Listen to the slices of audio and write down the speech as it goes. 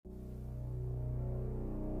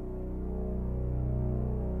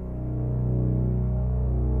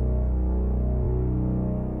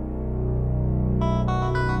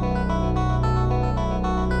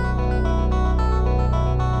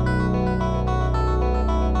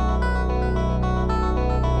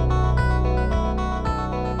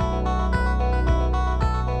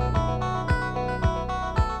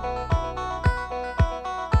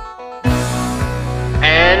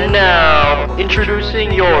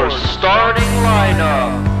Introducing your starting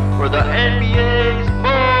lineup for the NBA's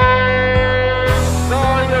most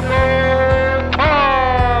valuable podcast.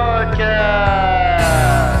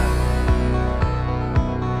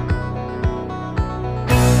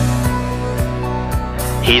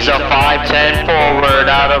 He's a 5'10" forward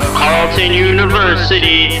out of Carleton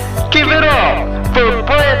University. Give it up for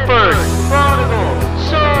Brantford Prodigal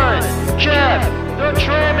Son Jeff the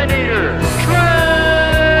Traminator Tram.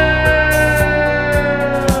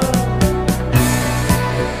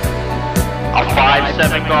 A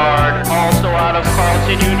 5'7" guard, also out of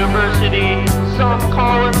Carleton University. Some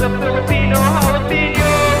call him the Filipino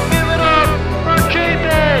jalapeno. Give it up for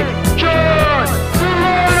JPEG John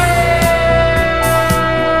Flores.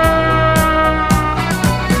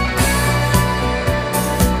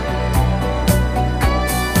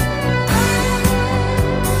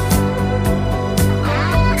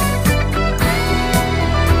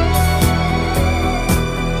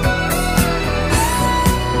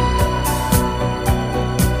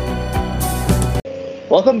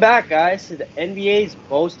 Welcome back, guys, to the NBA's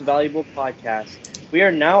most valuable podcast. We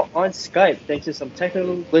are now on Skype thanks to some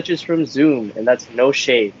technical glitches from Zoom, and that's no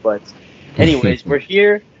shade. But anyways, we're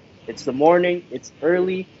here. It's the morning. It's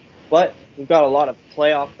early, but we've got a lot of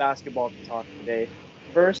playoff basketball to talk today.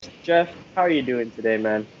 First, Jeff, how are you doing today,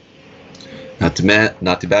 man? Not too bad,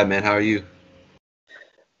 man. How are you?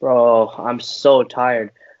 Bro, I'm so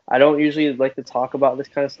tired. I don't usually like to talk about this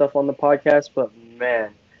kind of stuff on the podcast, but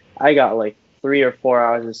man, I got like 3 or 4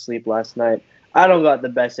 hours of sleep last night. I don't got the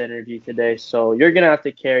best energy today, so you're gonna have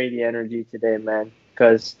to carry the energy today, man,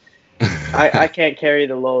 because I can't carry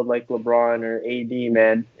the load like LeBron or AD,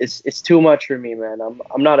 man. It's too much for me, man.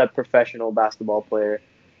 I'm not a professional basketball player.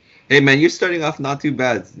 Hey, man, you're starting off not too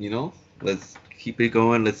bad, you know? Let's keep it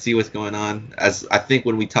going. Let's see what's going on. As I think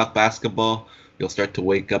when we talk basketball, you'll start to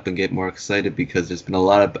wake up and get more excited because there's been a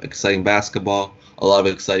lot of exciting basketball, a lot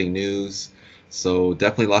of exciting news. So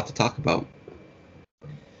definitely a lot to talk about.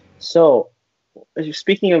 So,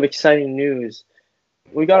 speaking of exciting news,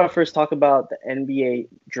 we got to first talk about the NBA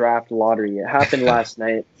draft lottery. It happened last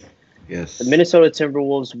night. Yes. The Minnesota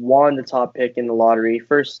Timberwolves won the top pick in the lottery.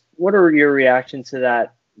 First, what are your reactions to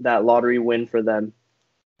that lottery win for them?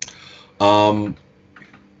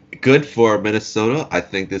 Good for Minnesota. I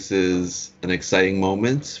think this is an exciting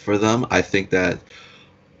moment for them. I think that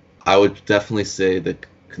I would definitely say the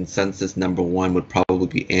consensus number one would probably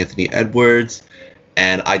be Anthony Edwards.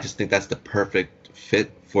 And I just think that's the perfect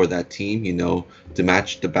fit for that team, you know, to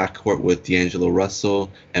match the backcourt with D'Angelo Russell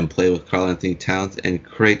and play with Karl-Anthony Towns and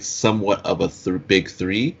create somewhat of a big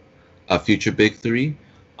three, a future big three.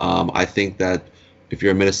 I think that if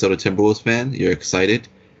you're a Minnesota Timberwolves fan, you're excited,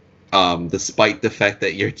 despite the fact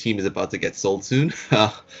that your team is about to get sold soon.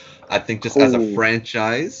 I think just as a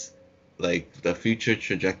franchise, like the future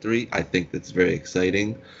trajectory, I think that's very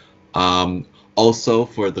exciting. Also,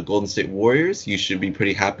 for the Golden State Warriors, you should be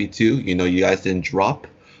pretty happy too. You know, you guys didn't drop.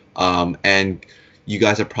 And you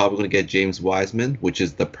guys are probably going to get James Wiseman, which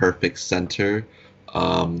is the perfect center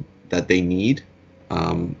that they need.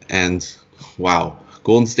 And, wow,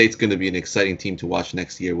 Golden State's going to be an exciting team to watch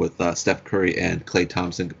next year with Steph Curry and Klay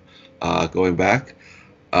Thompson coming back.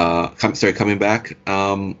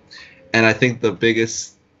 And I think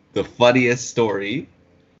the funniest story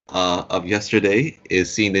of yesterday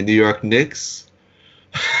is seeing the New York Knicks.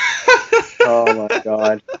 Oh my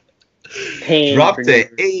God! Pain dropped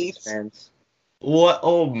to 8. Fans. What?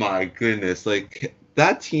 Oh my goodness! Like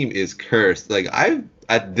that team is cursed. Like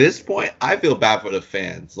at this point, I feel bad for the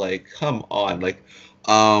fans. Like, come on! Like,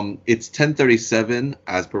 it's 10:37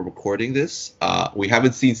 as we're recording this. We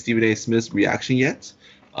haven't seen Stephen A. Smith's reaction yet.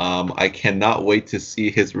 I cannot wait to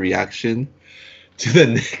see his reaction to the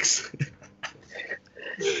Knicks.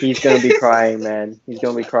 He's gonna be crying, man. He's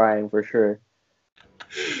gonna be crying for sure.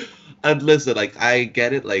 And listen, like I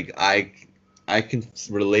get it. Like I can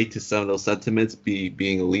relate to some of those sentiments,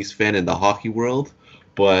 being a Leafs fan in the hockey world.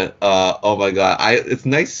 But oh my God, it's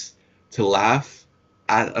nice to laugh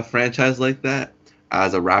at a franchise like that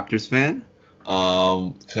as a Raptors fan,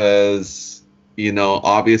 because you know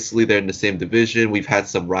obviously they're in the same division. We've had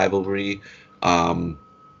some rivalry.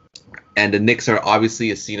 And the Knicks are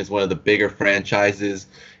obviously seen as one of the bigger franchises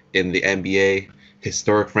in the NBA,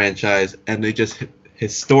 historic franchise, and they just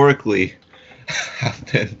historically have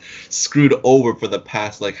been screwed over for the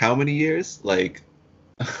past, like, how many years? Like,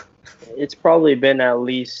 it's probably been at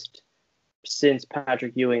least since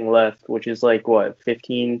Patrick Ewing left, which is like, what,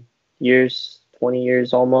 15 years, 20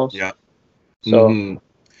 years almost? Yeah. So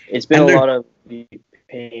it's been a lot of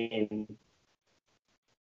pain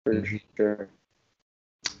for sure.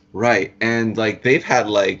 Right. And like they've had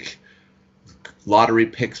like lottery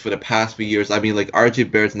picks for the past few years. I mean, like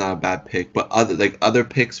RJ Barrett's not a bad pick, but other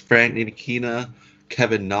picks, Frank Ntilikina,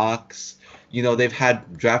 Kevin Knox, they've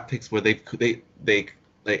had draft picks where they like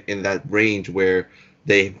in that range where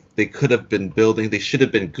they could have been building. They should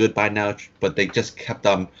have been good by now, but they just kept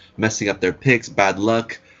on messing up their picks. Bad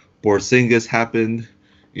luck. Porzingis happened.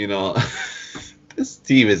 This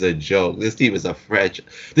team is a joke. This team is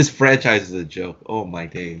This franchise is a joke. Oh my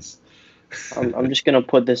days. I'm just gonna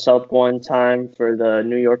put this up one time for the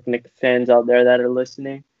New York Knicks fans out there that are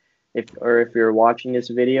listening, if you're watching this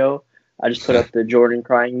video. I just put up the Jordan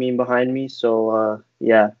crying meme behind me. So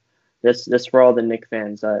yeah, that's for all the Knicks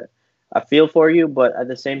fans. I feel for you, but at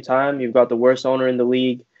the same time, you've got the worst owner in the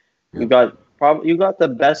league. You got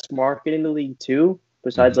the best market in the league too,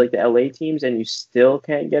 besides like the LA teams, and you still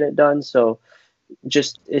can't get it done. So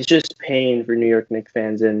it's just pain for New York Knicks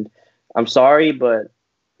fans, and I'm sorry, but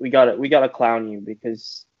we gotta clown you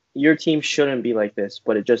because your team shouldn't be like this,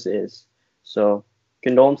 but it just is. So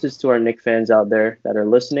condolences to our Knicks fans out there that are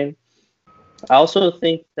listening. I also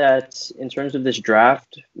think that in terms of this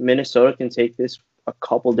draft, Minnesota can take this a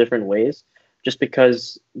couple different ways, just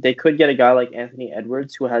because they could get a guy like Anthony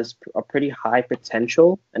Edwards who has a pretty high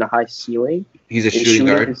potential and a high ceiling. He's a shooting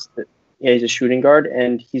guard. Yeah, he's a shooting guard,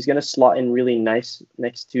 and he's going to slot in really nice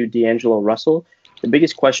next to D'Angelo Russell. The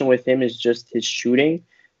biggest question with him is just his shooting.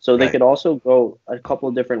 So they could also go a couple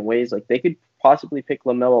of different ways. Like they could possibly pick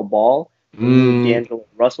LaMelo Ball and move D'Angelo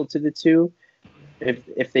Russell to the 2.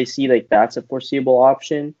 If they see like that's a foreseeable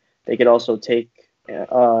option, they could also take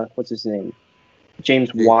what's his name,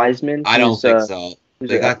 James Wiseman. I don't think so.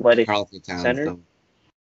 Who's an athletic center.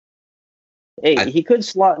 Hey, he could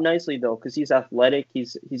slot nicely though because he's athletic.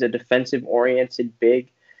 He's a defensive oriented big.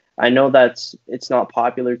 I know it's not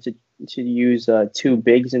popular to use 2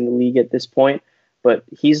 bigs in the league at this point, but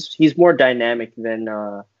he's more dynamic than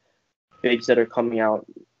bigs that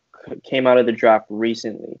came out of the draft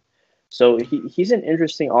recently. So he's an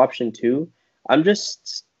interesting option too. I'm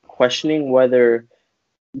just questioning whether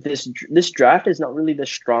this draft is not really the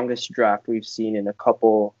strongest draft we've seen in a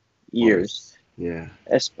couple years. Yeah.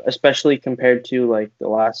 Especially compared to like the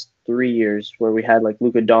last 3 years where we had like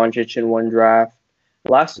Luka Doncic in one draft.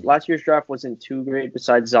 Last year's draft wasn't too great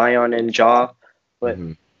besides Zion and Ja, but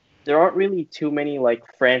there aren't really too many like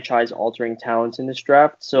franchise altering talents in this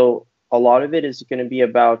draft. So a lot of it is going to be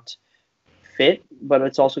about fit, but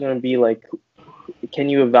it's also going to be like, can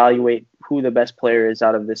you evaluate who the best player is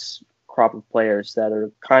out of this crop of players that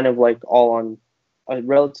are kind of like all on a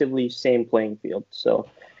relatively same playing field. So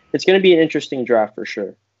it's going to be an interesting draft for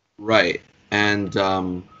sure. Right. And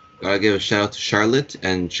gotta give a shout out to Charlotte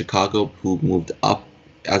and Chicago who moved up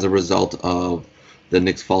as a result of the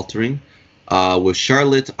Knicks faltering. With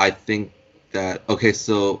Charlotte, I think that,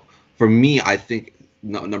 so for me, I think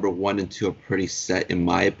number 1 and 2 are pretty set in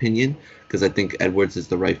my opinion, because I think Edwards is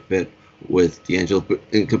the right fit with D'Angelo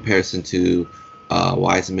in comparison to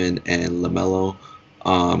Wiseman and LaMelo.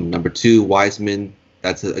 Number 2, Wiseman.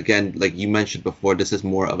 That's again, like you mentioned before, this is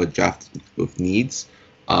more of a draft with needs,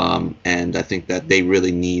 and I think that they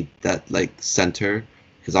really need that like center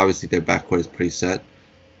because obviously their backcourt is pretty set.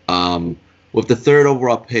 With the 3rd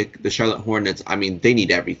overall pick, the Charlotte Hornets, I mean, they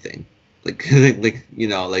need everything. Like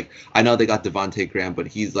I know they got Devontae Graham, but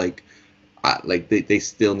he's they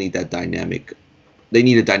still need that dynamic. They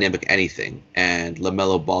need a dynamic anything, and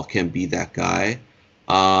LaMelo Ball can be that guy.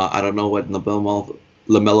 I don't know what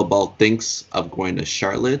LaMelo Ball thinks of going to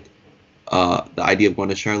Charlotte, the idea of going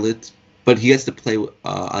to Charlotte, but he has to play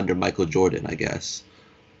under Michael Jordan, I guess.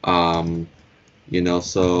 So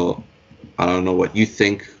I don't know what you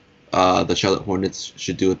think the Charlotte Hornets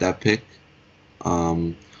should do with that pick.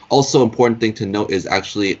 Also, important thing to note is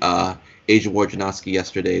actually Adrian Wojnarowski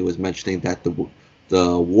yesterday was mentioning that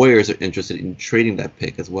the Warriors are interested in trading that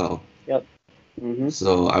pick as well. Yep. Mm-hmm.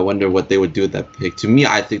 So I wonder what they would do with that pick. To me,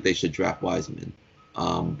 I think they should draft Wiseman.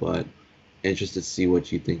 But interested to see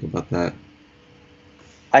what you think about that.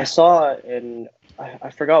 I saw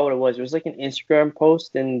I forgot what it was. It was like an Instagram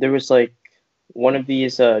post, and there was like one of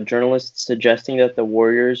these journalists suggesting that the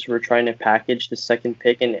Warriors were trying to package the 2nd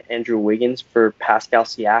pick in Andrew Wiggins for Pascal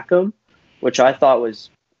Siakam, which I was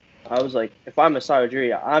like, if I'm Masai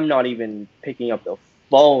Ujiri, I'm not even picking up the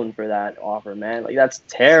phone for that offer, man. Like, that's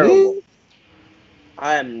terrible.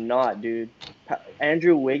 I am not, dude.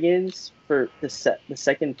 Andrew Wiggins for the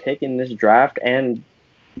 2nd pick in this draft, and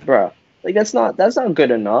bruh, like that's not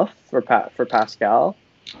good enough for Pascal.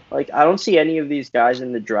 Like, I don't see any of these guys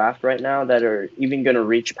in the draft right now that are even going to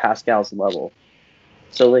reach Pascal's level.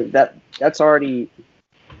 So like that's already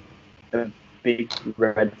a big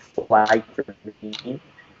red flag for me.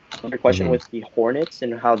 another question with the Hornets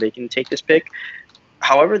and how they can take this pick.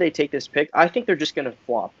 However they take this pick, I think they're just going to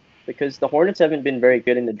flop because the Hornets haven't been very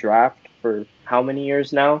good in the draft for how many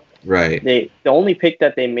years now? Right. The only pick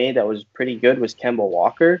that they made that was pretty good was Kemba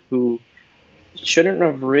Walker, who shouldn't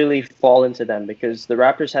have really fallen to them because the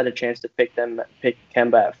Raptors had a chance to pick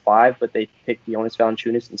Kemba at 5, but they picked Jonas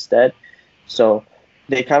Valanciunas instead. So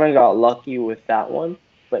they kind of got lucky with that one.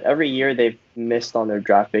 But every year they've missed on their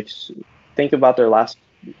draft picks. Think about their last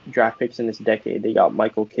draft picks in this decade. They got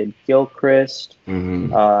Michael Kidd-Gilchrist.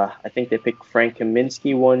 I think they picked Frank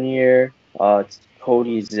Kaminsky one year. It's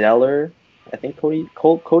Cody Zeller. I think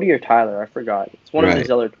Cody or Tyler. I forgot. It's one of the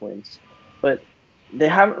Zeller twins. But they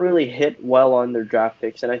haven't really hit well on their draft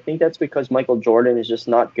picks, and I think that's because Michael Jordan is just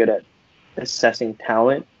not good at assessing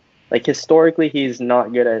talent. Like historically, he's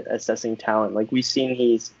not good at assessing talent. Like we've seen,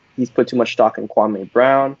 he's put too much stock in Kwame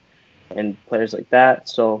Brown and players like that.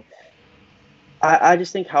 So I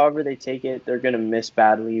just think, however they take it, they're gonna miss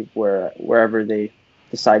badly wherever they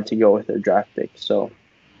decide to go with their draft pick. So,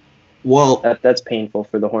 that's painful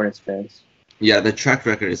for the Hornets fans. Yeah, the track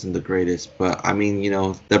record isn't the greatest, but I mean,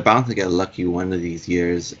 they're bound to get lucky one of these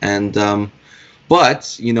years. And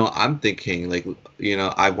but I'm thinking like,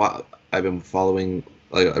 I've been following,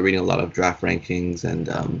 like, reading a lot of draft rankings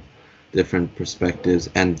and different perspectives,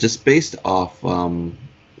 and just based off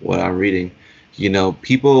what I'm reading,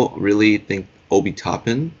 people really think Obi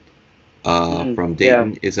Toppin from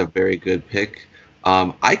Dayton is a very good pick.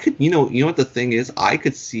 I could, what the thing is, I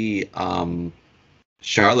could see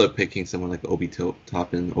Charlotte picking someone like Obi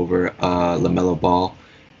Toppin over LaMelo Ball,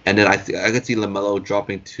 and then I could see LaMelo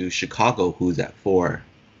dropping to Chicago, who's at 4.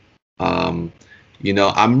 I'm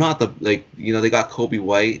not they got Kobe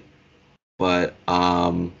White, but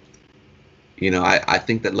I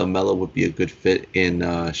think that LaMelo would be a good fit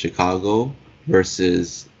in Chicago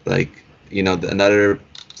versus another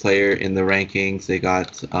player in the rankings. They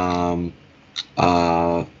got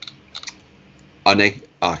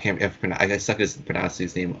I guess I could pronounce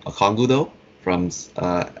his name, Okongwu, though, from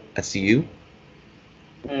SCU.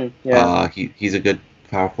 He's a good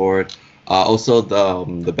power forward. Also,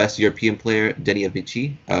 the best European player, Denny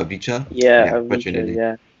Avicii. Yeah.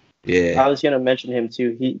 I was gonna mention him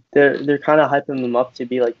too. They're kind of hyping him up to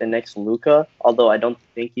be like the next Luka, although I don't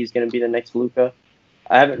think he's gonna be the next Luka.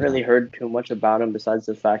 I haven't really heard too much about him besides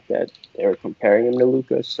the fact that they're comparing him to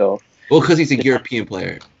Luka. So because he's a European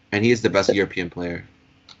player, and he is the best European player.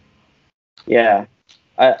 Yeah,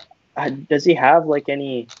 does he have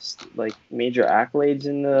any major accolades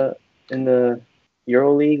in the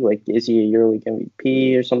EuroLeague? Like, is he a EuroLeague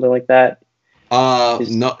MVP or something like that?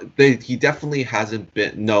 No, he definitely hasn't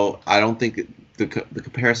been. No, I don't think the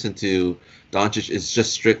comparison to Doncic is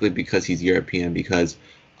just strictly because he's European, because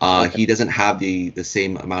he doesn't have the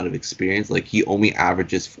same amount of experience. Like, he only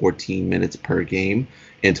averages 14 minutes per game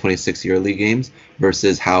in 26 EuroLeague games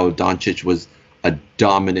versus how Doncic was a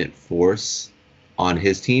dominant force on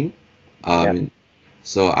his team.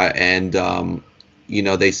 So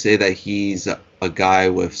they say that he's a guy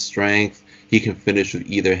with strength. He can finish with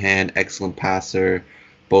either hand, excellent passer,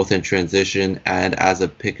 both in transition and as a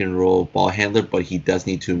pick and roll ball handler, but he does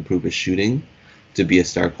need to improve his shooting to be a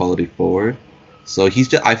star quality forward. So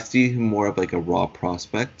I see him more of like a raw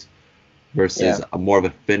prospect versus more of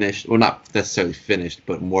a finished, well, not necessarily finished,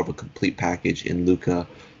 but more of a complete package in Luka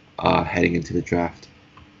heading into the draft.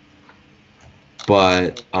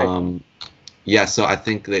 But so I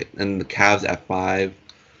think that, and the Cavs at 5.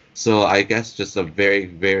 So I guess just a very,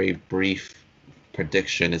 very brief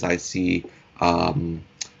prediction is I see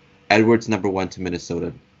Edwards number 1 to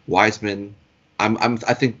Minnesota. Wiseman,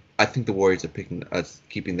 I think the Warriors are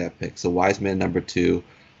keeping that pick. So Wiseman number 2,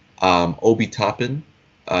 Obi Toppin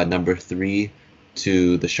number 3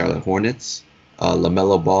 to the Charlotte Hornets.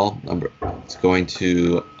 LaMelo Ball is going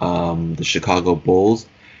to the Chicago Bulls.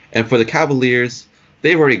 And for the Cavaliers,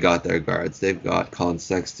 they've already got their guards. They've got Colin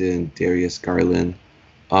Sexton, Darius Garland.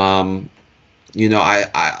 They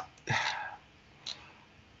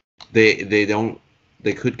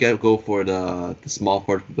could go for the small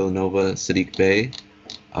forward for Villanova, Sadiq Bey.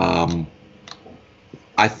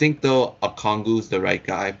 I think though Okongwu is the right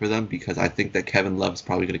guy for them because I think that Kevin Love's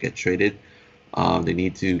probably going to get traded. They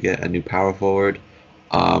need to get a new power forward.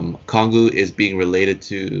 Okongwu is being related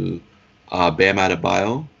to Bam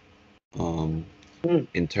Adebayo.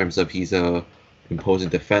 In terms of he's a imposing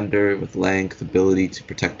defender with length, ability to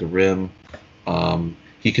protect the rim.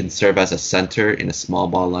 He can serve as a center in a small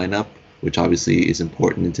ball lineup, which obviously is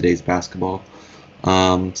important in today's basketball.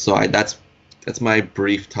 That's my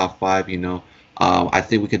brief top 5. I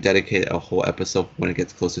think we could dedicate a whole episode when it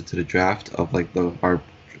gets closer to the draft of our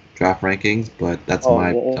draft rankings, but that's Oh,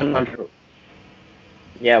 my 100.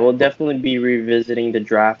 Yeah, we'll definitely be revisiting the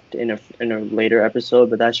draft in a later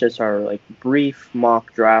episode, but that's just our like brief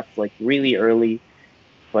mock draft, like really early.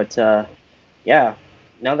 But yeah,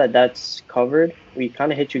 now that that's covered, we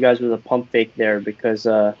kind of hit you guys with a pump fake there because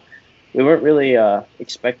we weren't really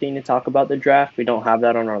expecting to talk about the draft. We don't have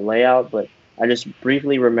that on our layout, but I just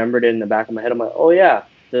briefly remembered it in the back of my head. I'm like, oh yeah,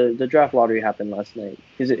 the draft lottery happened last night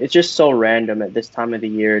because it's just so random at this time of the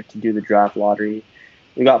year to do the draft lottery.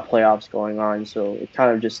 We got playoffs going on, so it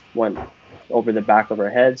kind of just went over the back of our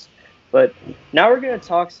heads. But now we're going to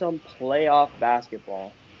talk some playoff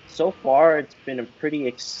basketball. So far, it's been a pretty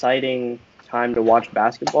exciting time to watch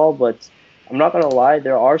basketball, but I'm not going to lie,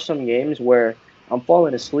 there are some games where I'm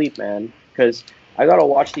falling asleep, man, because I got to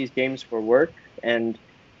watch these games for work, and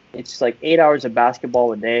it's like 8 hours of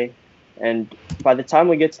basketball a day. And by the time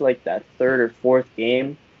we get to like that third or fourth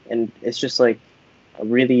game, and it's just like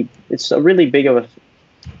it's a really big of a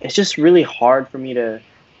it's just really hard for me to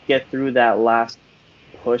get through that last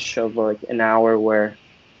push of like an hour where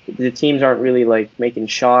the teams aren't really like making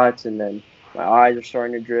shots and then my eyes are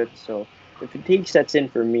starting to drift. So the fatigue sets in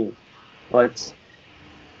for me. But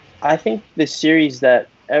I think the series that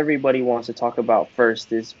everybody wants to talk about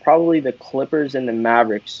first is probably the Clippers and the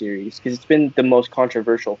Mavericks series because it's been the most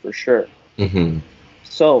controversial for sure. Mm-hmm.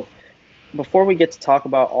 So before we get to talk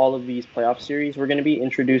about all of these playoff series, we're going to be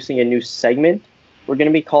introducing a new segment. We're going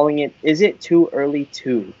to be calling it Is It Too Early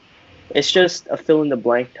To? It's just a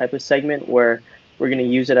fill-in-the-blank type of segment where we're going to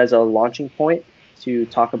use it as a launching point to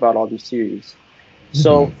talk about all these series.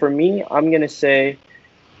 So for me, I'm going to say,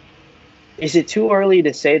 is it too early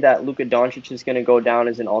to say that Luka Doncic is going to go down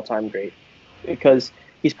as an all-time great? Because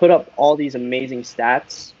he's put up all these amazing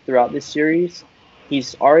stats throughout this series.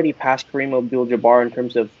 He's already passed Kareem Abdul-Jabbar in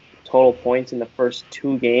terms of total points in the first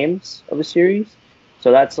 2 games of a series.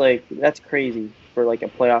 So that's crazy for like a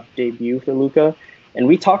playoff debut for Luka. And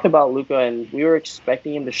we talked about Luka, and we were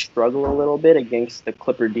expecting him to struggle a little bit against the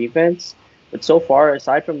Clipper defense. But so far,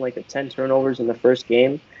 aside from like the 10 turnovers in the first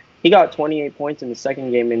game, he got 28 points in the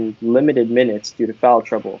second game in limited minutes due to foul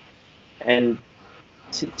trouble. And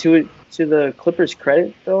to the Clippers'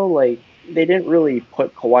 credit, though, like they didn't really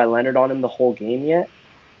put Kawhi Leonard on him the whole game yet.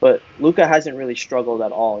 But Luka hasn't really struggled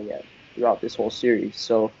at all yet throughout this whole series.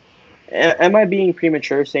 So am I being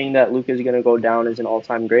premature saying that Luka is going to go down as an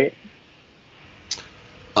all-time great?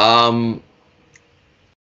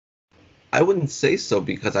 I wouldn't say so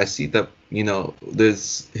because I see that,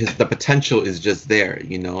 the potential is just there,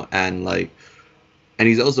 and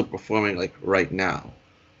he's also performing like right now.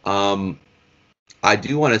 I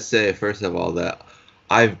do want to say, first of all, that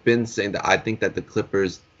I've been saying that I think that the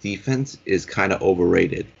Clippers defense is kind of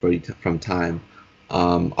overrated from time.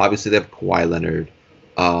 Obviously they have Kawhi Leonard,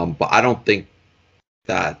 but I don't think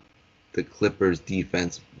that the Clippers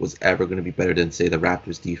defense was ever going to be better than, say, the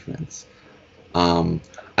Raptors defense. And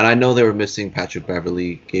I know they were missing Patrick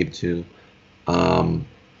Beverley, Gabe too.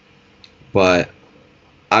 But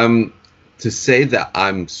to say that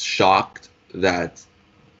I'm shocked that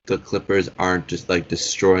the Clippers aren't just like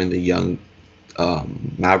destroying the young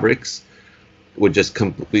Mavericks would just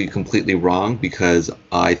be completely wrong, because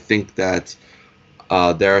I think that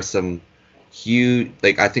there are some huge,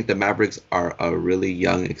 I think the Mavericks are a really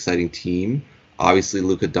young, exciting team. Obviously,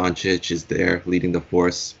 Luka Doncic is there leading the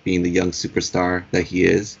force, being the young superstar that he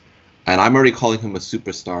is. And I'm already calling him a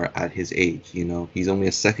superstar at his age. He's only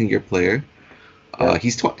a second-year player. Yeah.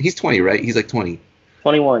 He's 20, right? He's like 20.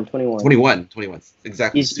 21. 21.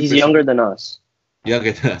 Exactly. He's younger than us.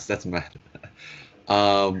 Younger than us. That's mad.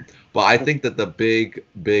 But I think that the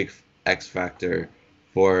big X factor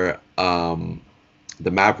for the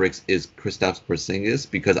Mavericks is Kristaps Porzingis,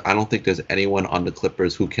 because I don't think there's anyone on the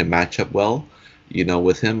Clippers who can match up well,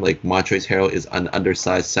 with him. Like Montrezl Harrell is an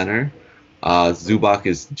undersized center. Zubac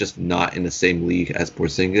is just not in the same league as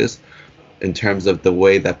Porzingis in terms of the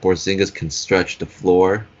way that Porzingis can stretch the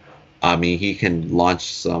floor. I mean, he can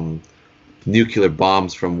launch some nuclear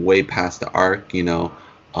bombs from way past the arc,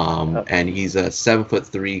 and he's a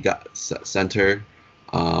 7'3" center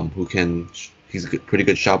he's a pretty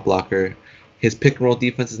good shot blocker. His pick and roll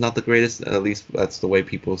defense is not the greatest, at least that's the way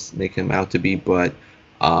people make him out to be, but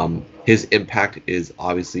his impact is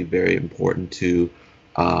obviously very important to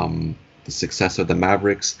the success of the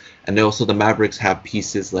Mavericks. And also the Mavericks have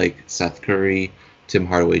pieces like Seth Curry, Tim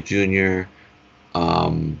Hardaway Jr.,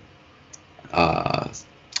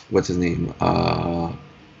 what's his name?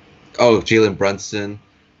 Jalen Brunson.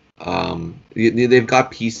 They've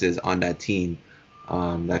got pieces on that team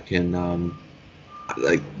that can...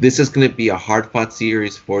 this is going to be a hard-fought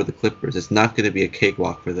series for the Clippers. It's not going to be a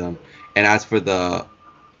cakewalk for them. And as for the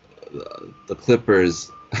the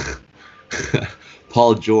Clippers,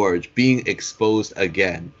 Paul George being exposed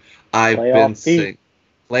again. I've been Playoff P. saying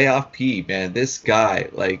playoff P, man. This guy,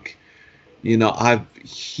 like, you know,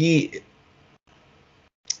 he.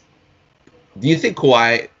 Do you think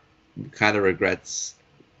Kawhi kind of regrets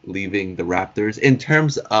leaving the Raptors in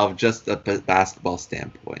terms of just a basketball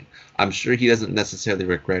standpoint? I'm sure he doesn't necessarily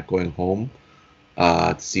regret going home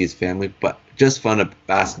to see his family, but just from a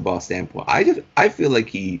basketball standpoint, I feel like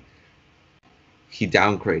he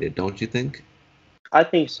downgraded, don't you think? I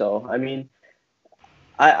think so. I mean,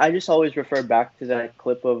 I just always refer back to that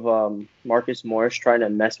clip of Marcus Morris trying to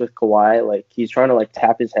mess with Kawhi. Like, he's trying to, like,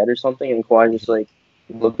 tap his head or something, and Kawhi just, like,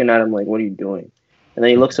 looking at him like, what are you doing? And then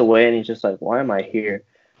he looks away, and he's just like, why am I here?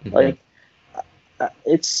 Mm-hmm. Like,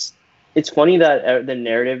 it's funny that the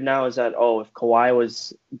narrative now is that, oh, if Kawhi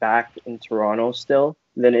was back in Toronto still,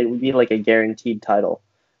 then it would be, like, a guaranteed title.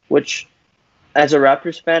 Which, as a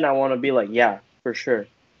Raptors fan, I want to be like, yeah, for sure.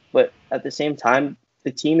 But at the same time,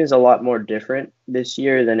 the team is a lot more different this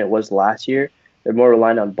year than it was last year. They're more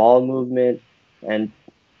reliant on ball movement. And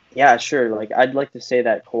yeah, sure, like, I'd like to say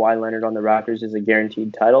that Kawhi Leonard on the Raptors is a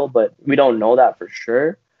guaranteed title, but we don't know that for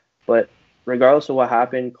sure. But regardless of what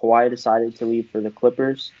happened, Kawhi decided to leave for the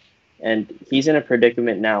Clippers. And he's in a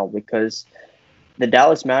predicament now because the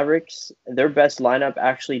Dallas Mavericks, their best lineup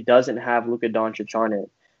actually doesn't have Luka Doncic on it.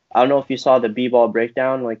 I don't know if you saw the B-ball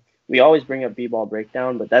breakdown. Like, we always bring up B-ball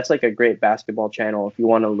breakdown, but that's like a great basketball channel if you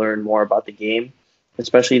want to learn more about the game,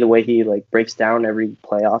 especially the way he like breaks down every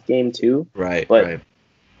playoff game too. Right. But right.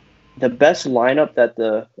 the best lineup that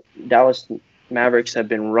the Dallas Mavericks have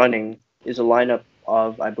been running is a lineup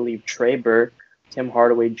of, I believe, Trey Burke, Tim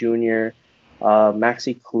Hardaway Jr.,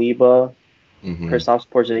 Maxi Kleber, Kristaps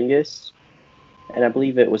Porzingis, and I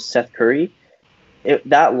believe it was Seth Curry.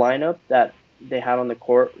 That lineup that they had on the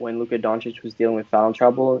court when Luka Doncic was dealing with foul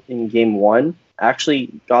trouble in Game 1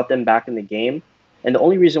 actually got them back in the game. And the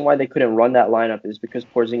only reason why they couldn't run that lineup is because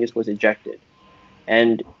Porzingis was ejected.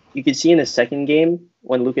 And you could see in the second game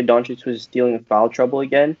when Luka Doncic was dealing with foul trouble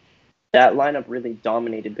again, that lineup really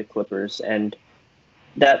dominated the Clippers. And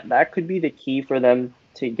that could be the key for them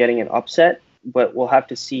to getting an upset. But we'll have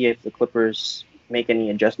to see if the Clippers make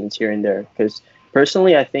any adjustments here and there. Because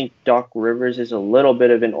personally, I think Doc Rivers is a little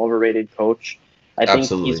bit of an overrated coach. I think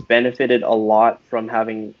he's benefited a lot from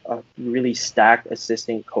having a really stacked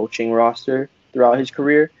assistant coaching roster throughout his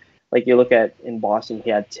career. Like, you look at in Boston,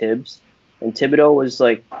 he had Tibbs. And Thibodeau was,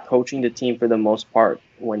 like, coaching the team for the most part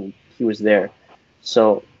when he was there.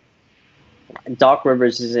 So Doc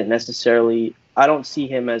Rivers isn't necessarily – I don't see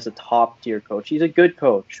him as a top-tier coach. He's a good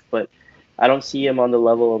coach, but I don't see him on the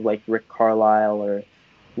level of, like, Rick Carlisle or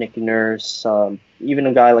Nick Nurse, even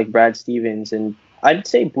a guy like Brad Stevens. And I'd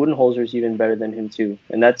say Budenholzer's even better than him, too.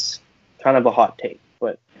 And that's kind of a hot take.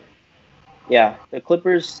 But, yeah, the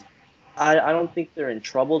Clippers, I don't think they're in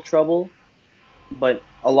trouble. But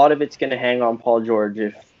a lot of it's going to hang on Paul George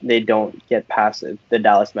if they don't get past the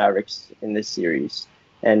Dallas Mavericks in this series.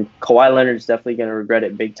 And Kawhi Leonard's definitely going to regret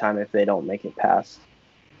it big time if they don't make it past.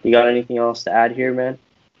 You got anything else to add here, man?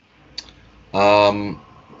 I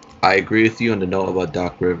agree with you on the note about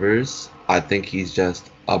Doc Rivers. I think he's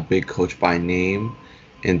just a big coach by name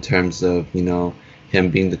in terms of, you know,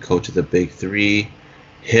 him being the coach of the Big Three.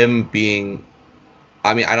 Him being...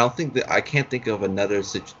 I mean, I can't think of another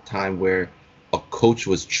such time where a coach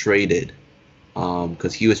was traded,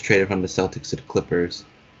 because he was traded from the Celtics to the Clippers.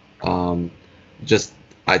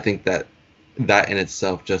 I think that in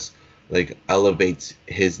itself just like elevates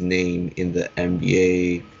his name in the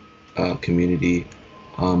NBA community.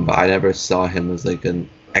 But I never saw him as like an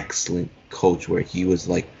excellent coach where he was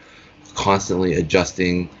like constantly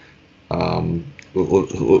adjusting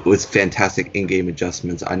with fantastic in-game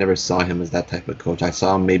adjustments. I never saw him as that type of coach. I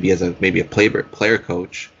saw him maybe as a player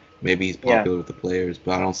coach. Maybe he's popular with the players,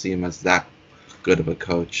 but I don't see him as that good of a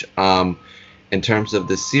coach. In terms of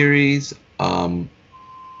the series,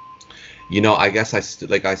 you know, I guess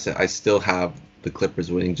I still have the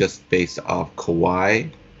Clippers winning just based off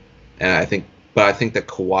Kawhi, and I think that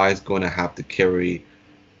Kawhi is going to have to carry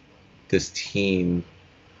this team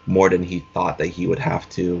more than he thought that he would have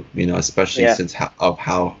to. You know, especially since of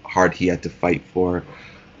how hard he had to fight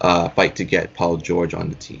to get Paul George on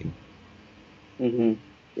the team. Mm-hmm.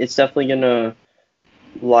 It's definitely going to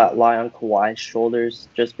lie on Kawhi's shoulders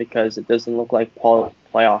just because it doesn't look like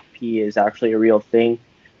playoff P is actually a real thing.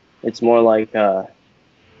 It's more like I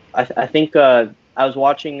think I was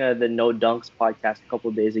watching the No Dunks podcast a couple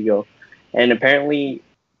of days ago, and apparently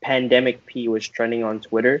Pandemic P was trending on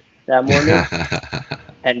Twitter that morning.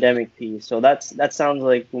 Pandemic P. So that sounds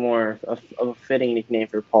like more of a fitting nickname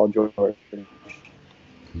for Paul George.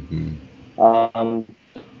 Mhm.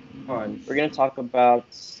 We're going to talk about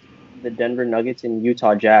the Denver Nuggets and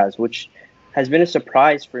Utah Jazz, which has been a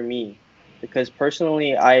surprise for me because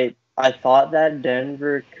personally, I thought that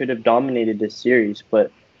Denver could have dominated this series,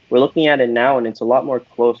 but we're looking at it now and it's a lot more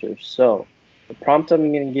closer. So, the prompt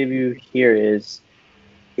I'm going to give you here is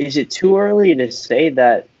it too early to say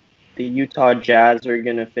that the Utah Jazz are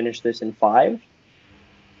going to finish this in 5?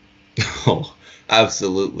 Oh,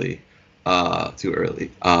 absolutely. Too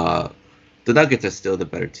early. The Nuggets are still the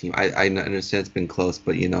better team. I understand it's been close,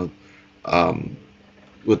 but um,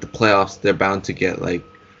 with the playoffs, they're bound to get like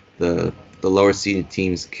the lower seeded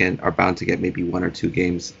teams are bound to get maybe 1 or 2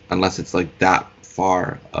 games unless it's like that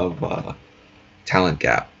far of a talent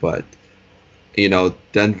gap. But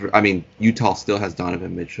Denver. I mean, Utah still has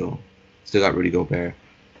Donovan Mitchell, still got Rudy Gobert.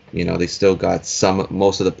 They still got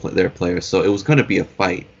most of their players, so it was going to be a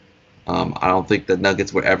fight. I don't think the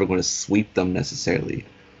Nuggets were ever going to sweep them necessarily,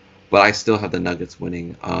 but I still have the Nuggets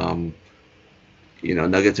winning.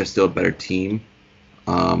 Nuggets are still a better team,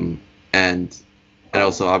 and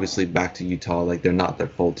also obviously back to Utah, like they're not their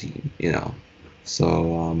full team,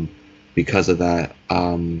 So because of that,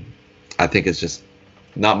 I think it's just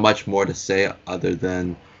not much more to say other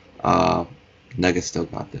than Nuggets still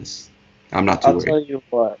got this. I'm not too I'll worried. tell you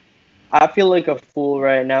what. I feel like a fool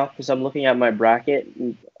right now because I'm looking at my bracket.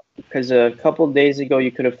 Because a couple of days ago,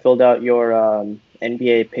 you could have filled out your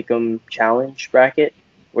NBA Pick'em Challenge bracket,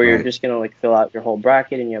 where you're Right. just gonna like fill out your whole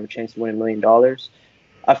bracket and you have a chance to win $1 million.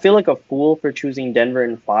 I feel like a fool for choosing Denver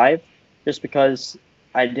in 5, just because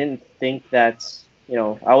I didn't think I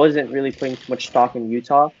wasn't really putting too much stock in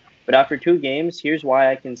Utah. But after 2 games, here's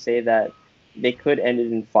why I can say that they could end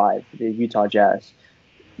it in 5, the Utah Jazz.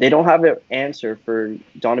 They don't have an answer for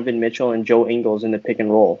Donovan Mitchell and Joe Ingles in the pick and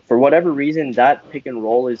roll. For whatever reason, that pick and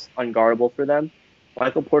roll is unguardable for them.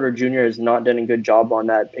 Michael Porter Jr. has not done a good job on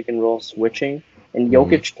that pick and roll switching, and Mhm.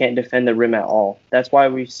 Jokic can't defend the rim at all. That's why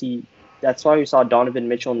we saw Donovan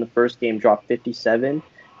Mitchell in the first game drop 57.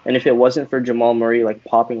 And if it wasn't for Jamal Murray like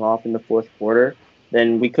popping off in the fourth quarter,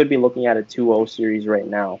 then we could be looking at a 2-0 series right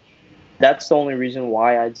now. That's the only reason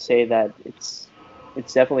why I'd say that it's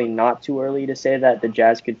definitely not too early to say that the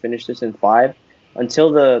Jazz could finish this in 5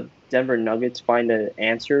 until the Denver Nuggets find an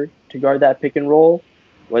answer to guard that pick and roll,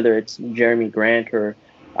 whether it's Jeremy Grant or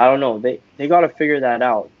I don't know. They got to figure that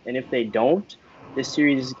out. And if they don't, this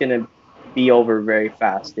series is going to be over very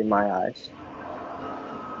fast in my eyes.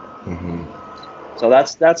 Mhm. So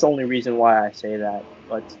that's the only reason why I say that.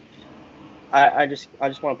 But I just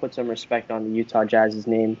want to put some respect on the Utah Jazz's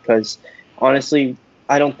name because honestly,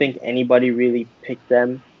 I don't think anybody really picked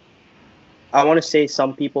them. I want to say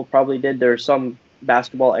some people probably did. There are some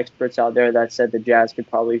basketball experts out there that said the Jazz could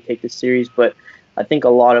probably take the series, but I think a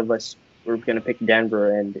lot of us were going to pick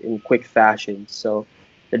Denver and in quick fashion. So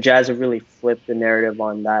the Jazz have really flipped the narrative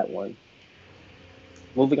on that one.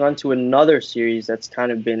 Moving on to another series that's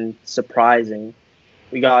kind of been surprising.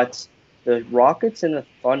 We got the Rockets and the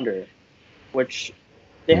Thunder, which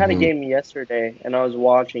they had a Mhm. game yesterday, and I was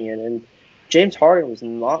watching it, and James Harden was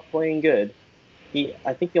not playing good.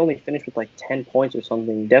 I think he only finished with like 10 points or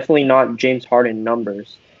something. Definitely not James Harden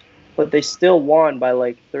numbers, but they still won by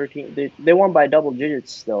like 13. They won by double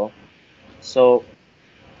digits still. So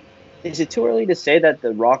is it too early to say that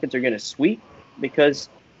the Rockets are going to sweep? Because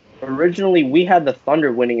originally we had the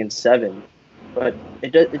Thunder winning in 7, but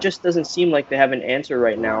it just doesn't seem like they have an answer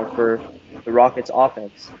right now for the Rockets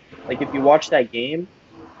offense. Like if you watch that game,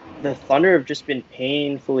 the Thunder have just been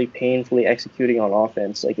painfully executing on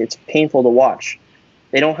offense. Like it's painful to watch.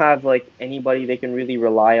 They don't have like anybody they can really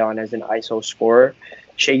rely on as an ISO scorer.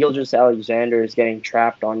 Shai Gilgeous-Alexander is getting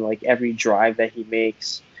trapped on like every drive that he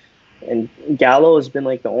makes, and Gallo has been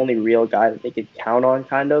like the only real guy that they could count on,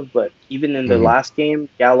 kind of. But even in the Mhm. last game,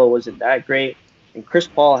 Gallo wasn't that great, and Chris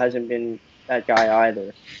Paul hasn't been that guy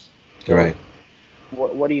either. So, Right.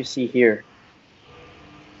 what do you see here?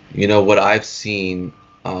 What I've seen,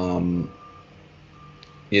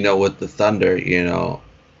 with the Thunder,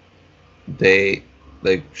 they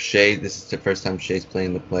like Shea. This is the first time Shea's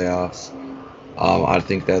playing the playoffs. I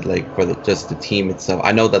think that like for just the team itself,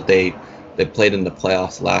 I know that they played in the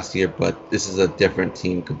playoffs last year, but this is a different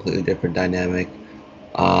team, completely different dynamic.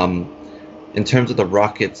 Um, in terms of the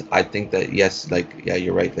Rockets, I think that yes, like yeah,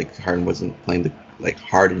 you're right. Like Harden wasn't playing like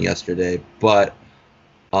Harden yesterday, but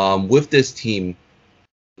with this team,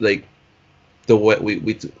 like the way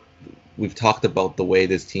we've talked about the way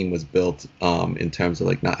this team was built in terms of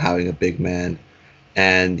like not having a big man,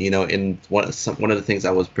 and in one of the things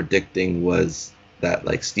I was predicting was that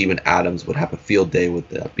like Steven Adams would have a field day with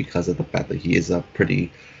that because of the fact that he is a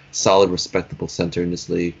pretty solid, respectable center in this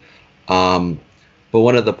league. Um, But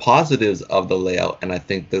one of the positives of the layout, and I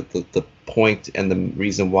think that the point and the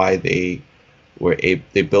reason why they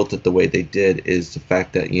built it the way they did is the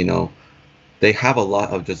fact that they have a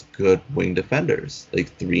lot of just good wing defenders,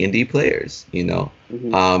 like 3-and-D players. Even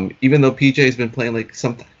though PJ has been playing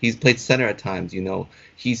he's played center at times.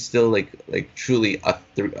 He's still like truly a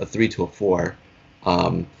 3 to a 4.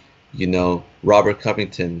 Robert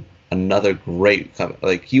Covington, another great,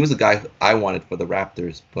 he was a guy I wanted for the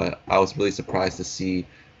Raptors, but I was really surprised to see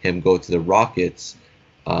him go to the Rockets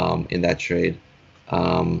in that trade.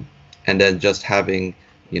 And then just having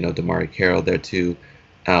DeMarre Carroll there too.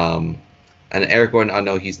 And Eric Gordon, I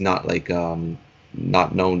know he's not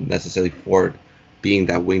not known necessarily for being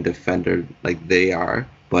that wing defender like they are,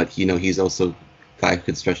 but he's also a guy who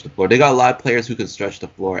can stretch the floor. They got a lot of players who can stretch the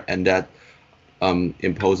floor, and that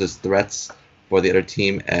imposes threats for the other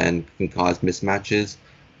team and can cause mismatches.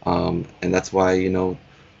 And that's why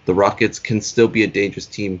the Rockets can still be a dangerous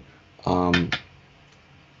team.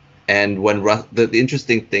 And when the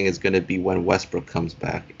interesting thing is going to be when Westbrook comes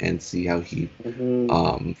back and see how he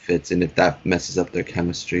fits and if that messes up their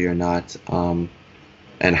chemistry or not,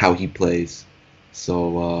 and how he plays.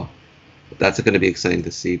 So that's going to be exciting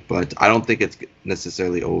to see. But I don't think it's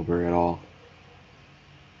necessarily over at all.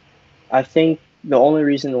 I think the only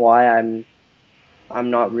reason why I'm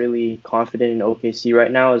not really confident in OKC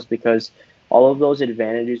right now is because all of those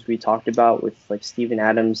advantages we talked about with Steven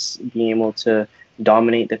Adams being able to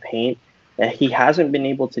dominate the paint, that he hasn't been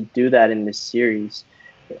able to do that in this series.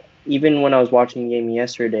 Even when I was watching the game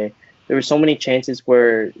yesterday, there were so many chances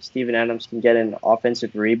where Steven Adams can get an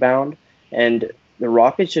offensive rebound, and the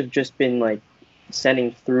Rockets have just been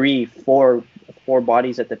sending 3-4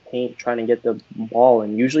 bodies at the paint trying to get the ball,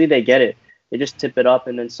 and usually they get it. They just tip it up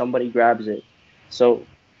and then somebody grabs it. So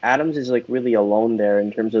Adams is really alone there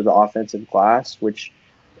in terms of the offensive glass, which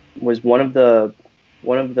was one of the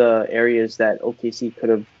areas that OKC could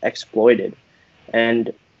have exploited.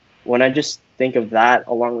 And when I just think of that,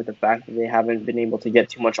 along with the fact that they haven't been able to get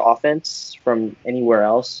too much offense from anywhere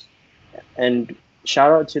else, and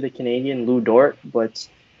shout out to the Canadian Lou Dort, but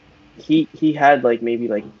he had maybe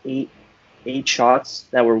eight shots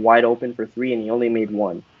that were wide open for 3, and he only made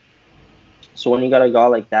 1. So when you got a guy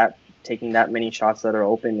like that taking that many shots that are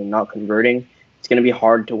open and not converting, it's going to be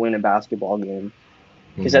hard to win a basketball game.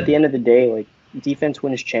 Because at the end of the day, defense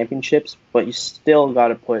wins championships, but you still got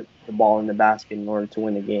to put the ball in the basket in order to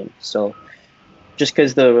win the game. So just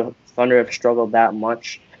because the Thunder have struggled that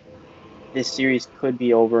much, this series could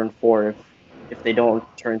be over in 4 if they don't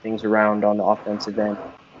turn things around on the offensive end.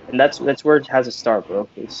 And that's where it has to start for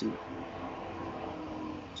OKC.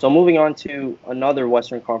 So moving on to another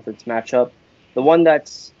Western Conference matchup, the one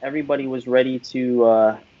that's everybody was ready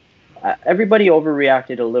to everybody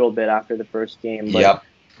overreacted a little bit after the first game. But Yep.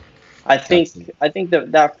 I think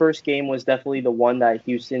that first game was definitely the one that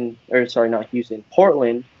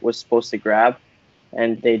Portland was supposed to grab,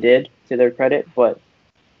 and they did, to their credit. But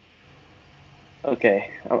okay,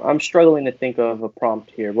 I'm struggling to think of a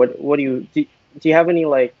prompt here. What do you have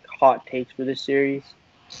any hot takes for this series?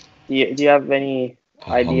 Do you have any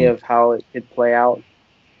idea of how it could play out?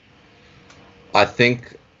 I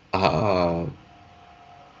think a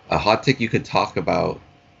hot take you could talk about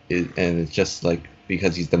is, and it's just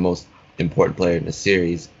because he's the most important player in the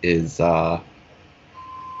series, is actually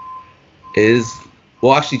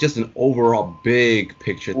just an overall big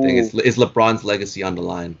picture thing. Is LeBron's legacy on the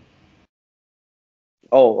line?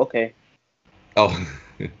 Oh, okay. Oh.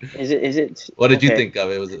 Is it? What did you think of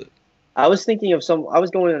it? I was thinking of I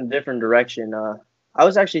was going in a different direction. I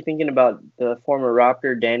was actually thinking about the former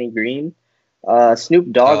Raptor Danny Green.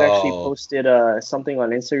 Snoop Dogg actually posted something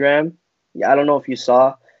on Instagram. Yeah, I don't know if you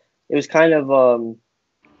saw. It was kind of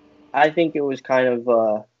I think it was kind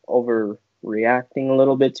of overreacting a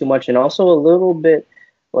little bit too much, and also a little bit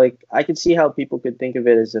I could see how people could think of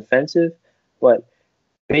it as offensive, but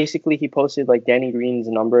basically he posted Danny Green's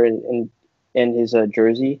number and his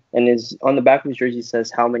jersey, and on the back of his jersey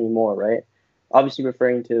says how many more, right? Obviously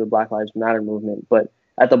referring to the Black Lives Matter movement, but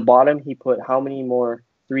at the bottom he put how many more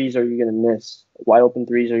threes are you going to miss? Wide open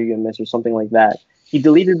threes are you going to miss, or something like that. He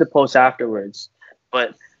deleted the post afterwards,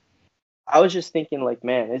 but I was just thinking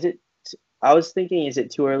man, is it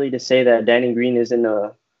too early to say that Danny Green isn't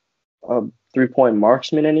a 3-point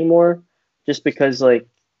marksman anymore? Just because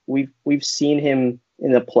we've seen him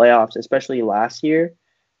in the playoffs, especially last year,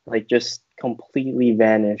 just completely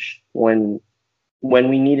vanish when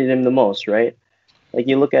we needed him the most, right?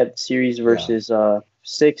 You look at series versus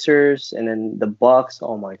Sixers and then the Bucks.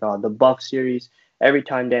 Oh my God, the Bucks series. Every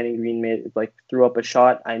time Danny Green threw up a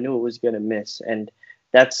shot, I knew it was gonna miss, and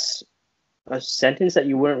that's a sentence that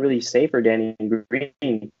you wouldn't really say for Danny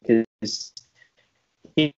Green because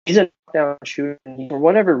he's a knockdown shooter. For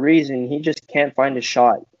whatever reason, he just can't find a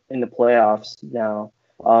shot in the playoffs now.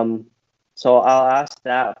 So I'll ask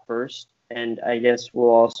that first, and I guess we'll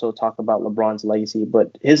also talk about LeBron's legacy.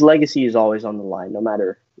 But his legacy is always on the line, no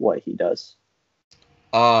matter what he does.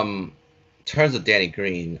 In terms of Danny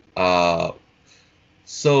Green,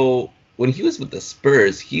 so when he was with the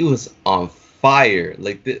Spurs, he was on fire.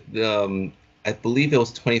 Like I believe it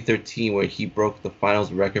was 2013 where he broke the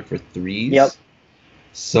finals record for threes. Yep.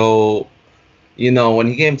 So, when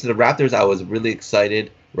he came to the Raptors, I was really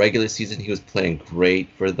excited. Regular season, he was playing great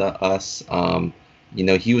for us.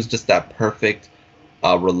 He was just that perfect,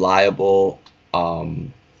 reliable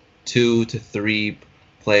 2 to 3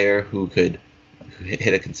 player who could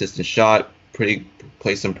hit a consistent shot, play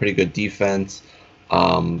some pretty good defense,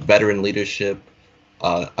 veteran leadership.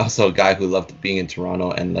 Also a guy who loved being in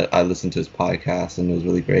Toronto, and I listened to his podcast, and it was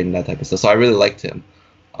really great and that type of stuff. So I really liked him.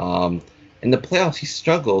 In the playoffs, he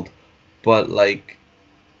struggled, but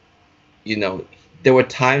there were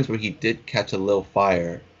times where he did catch a little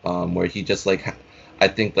fire, where he just I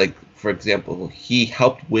think for example, he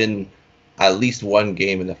helped win at least one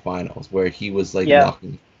game in the finals where he was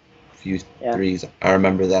knocking a few threes. I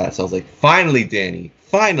remember that. So I was like, finally, Danny,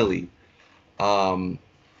 finally.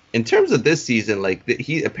 In terms of this season,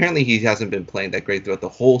 he hasn't been playing that great throughout the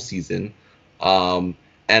whole season, and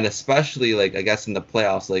especially I guess in the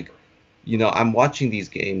playoffs, I'm watching these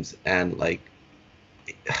games and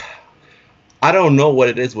I don't know what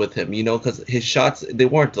it is with him, because his shots, they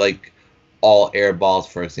weren't all air balls,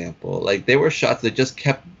 for example. They were shots that just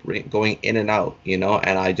kept going in and out, and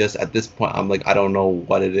I just, at this point, I'm I don't know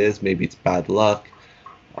what it is. Maybe it's bad luck.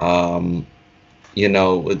 With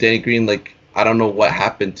Danny Green, I don't know what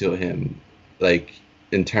happened to him,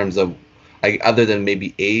 in terms of, other than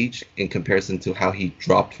maybe age in comparison to how he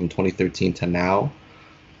dropped from 2013 to now.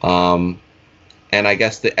 And I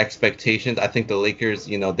guess the expectations, I think the Lakers,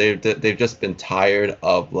 they've just been tired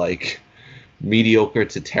of mediocre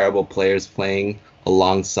to terrible players playing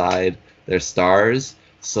alongside their stars.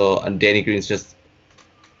 So Danny Green's just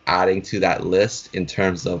adding to that list in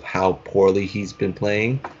terms of how poorly he's been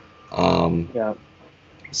playing.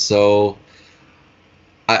 So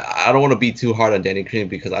I don't want to be too hard on Danny Green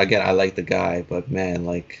because, again, I like the guy, but man,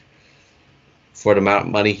 for the amount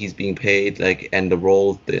of money he's being paid, and the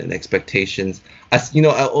role and expectations.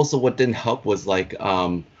 Also what didn't help was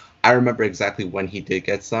I remember exactly when he did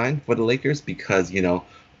get signed for the Lakers because the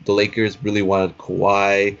Lakers really wanted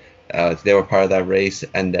Kawhi. They were part of that race,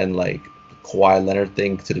 and then the Kawhi Leonard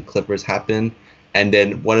thing to the Clippers happened, and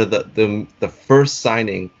then one of the first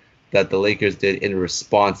signing that the Lakers did in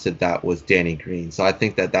response to that was Danny Green. So I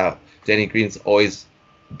think that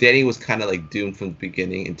Danny was kind of doomed from the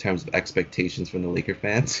beginning in terms of expectations from the Laker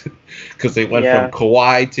fans because they went from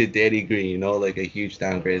Kawhi to Danny Green, a huge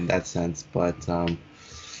downgrade in that sense. But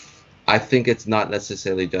I think it's not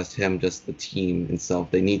necessarily just him, just the team itself.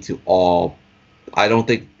 They need to all. I don't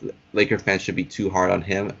think Laker fans should be too hard on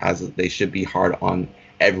him as they should be hard on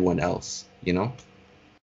everyone else,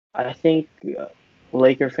 I think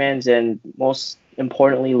Laker fans and most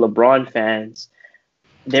importantly LeBron fans,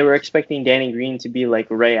 they were expecting Danny Green to be like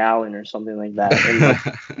Ray Allen or something like that.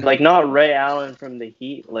 And not Ray Allen from the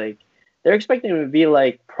Heat. They're expecting him to be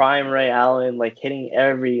prime Ray Allen, hitting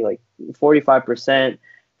every 45%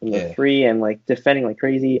 from the three and defending like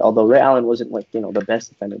crazy. Although Ray Allen wasn't the best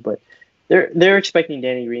defender, but they're expecting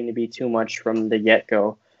Danny Green to be too much from the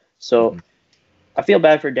get-go. So I feel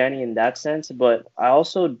bad for Danny in that sense, but I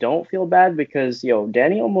also don't feel bad because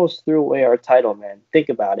Danny almost threw away our title, man. Think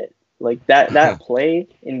about it. That play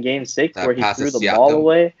in Game 6 where he threw the ball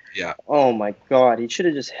away. Yeah. Oh my God, he should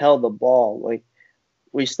have just held the ball.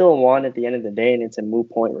 We still won at the end of the day, and it's a moot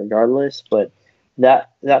point regardless. But that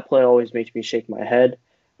play always makes me shake my head.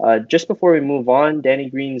 Just before we move on, Danny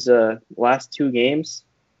Green's last 2 games,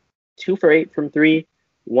 2 for 8 from 3,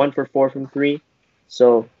 1 for 4 from 3.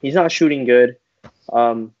 So he's not shooting good.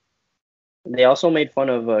 They also made fun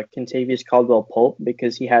of Kentavious Caldwell-Pope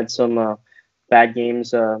because he had some bad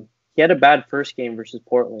games. He had a bad first game versus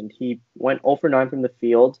Portland. He went 0 for 9 from the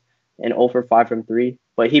field and 0 for 5 from 3,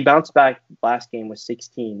 but he bounced back last game with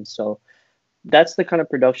 16. So that's the kind of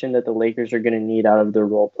production that the Lakers are going to need out of their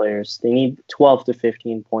role players. They need 12 to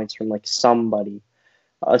 15 points from somebody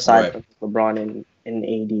aside from LeBron and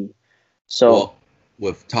AD. So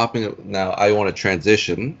with topping now, I want to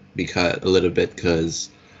transition because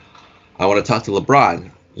I want to talk to LeBron.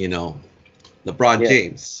 LeBron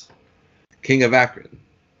James, King of Akron.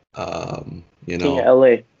 King of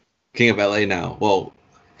LA. King of LA now. Well,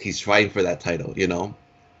 he's fighting for that title,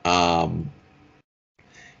 Um,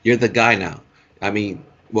 you're the guy now.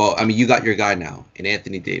 You got your guy now in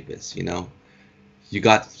Anthony Davis.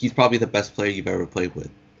 He's probably the best player you've ever played with.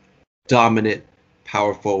 Dominant,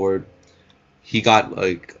 power forward. He got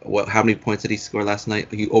how many points did he score last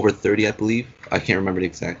night? He over 30, I believe. I can't remember the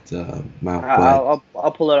exact amount.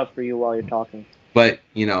 I'll pull it up for you while you're talking. But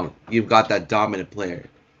you've got that dominant player.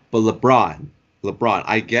 But LeBron,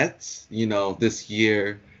 I get this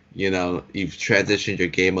year, you've transitioned your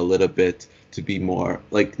game a little bit to be more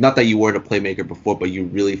not that you weren't a playmaker before, but you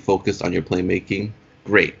really focused on your playmaking.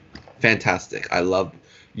 Great, fantastic. I love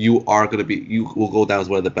you will go down as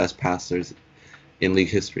one of the best passers in league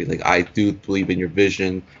history. I do believe in your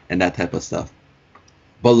vision and that type of stuff.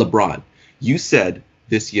 But LeBron, you said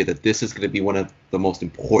this year that this is going to be one of the most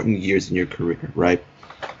important years in your career, right?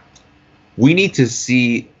 We need to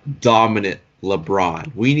see dominant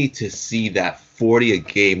LeBron. We need to see that 40 a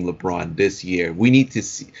game LeBron this year. We need to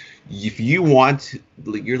see, if you want,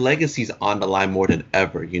 your legacy's on the line more than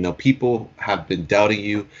ever. People have been doubting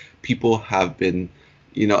you. People have been,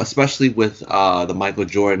 especially with the Michael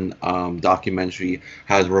Jordan documentary,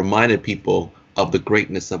 has reminded people of the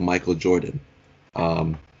greatness of Michael Jordan.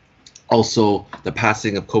 Also, the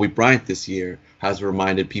passing of Kobe Bryant this year has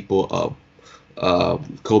reminded people of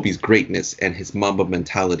Kobe's greatness and his Mamba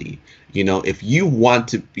mentality. If you want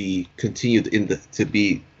to be continued to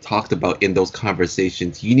be talked about in those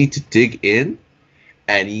conversations, you need to dig in,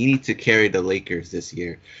 and you need to carry the Lakers this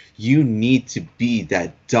year. You need to be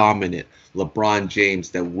that dominant LeBron James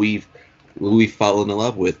that we've fallen in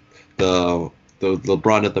love with, the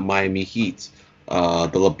LeBron of the Miami Heat, the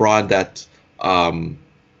LeBron that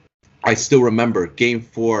I still remember Game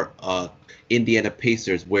 4, Indiana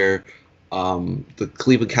Pacers, where the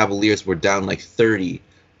Cleveland Cavaliers were down 30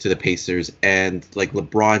 to the Pacers, and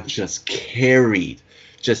LeBron just carried,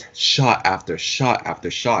 just shot after shot after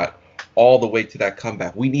shot, all the way to that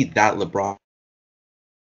comeback. We need that LeBron.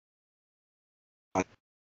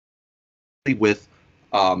 With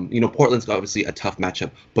Portland's obviously a tough matchup,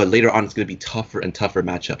 but later on it's going to be tougher and tougher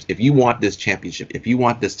matchups. If you want this championship, if you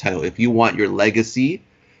want this title, if you want your legacy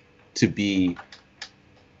to be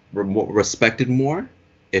respected more,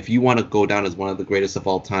 if you want to go down as one of the greatest of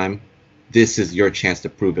all time, this is your chance to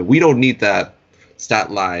prove it. We don't need that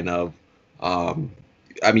stat line of,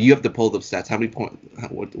 you have to pull the stats. How many points?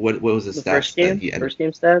 What was the stats? First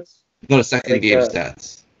game stats? No, the second game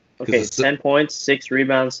stats. Okay, 10 points, 6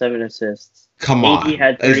 rebounds, 7 assists. Come on. AD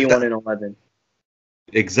had 31 and 11.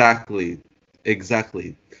 Exactly.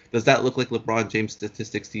 Does that look like LeBron James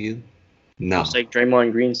statistics to you? No. It's like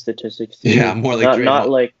Draymond Green statistics to you. More like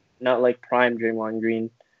Draymond. Not like prime Draymond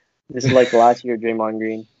Green. This is like last year Draymond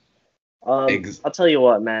Green. I'll tell you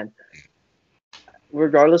what, man.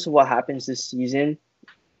 Regardless of what happens this season,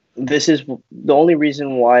 this is the only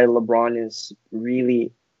reason why LeBron is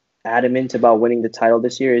really adamant about winning the title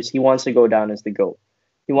this year is he wants to go down as the GOAT.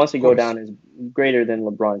 He wants to go down as greater than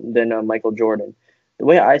Michael Jordan. The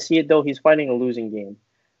way I see it, though, he's fighting a losing game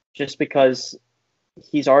just because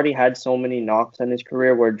he's already had so many knocks on his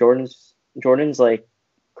career where Jordan's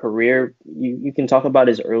career, you can talk about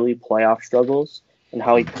his early playoff struggles and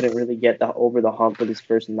how he couldn't really get over the hump with his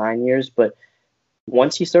first 9 years. But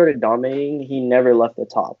once he started dominating, he never left the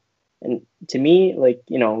top. And to me,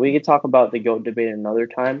 we could talk about the GOAT debate another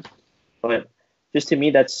time, but just to me,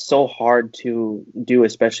 that's so hard to do,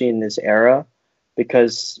 especially in this era,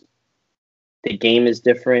 because the game is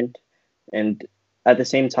different. And at the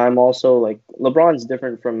same time, also, LeBron's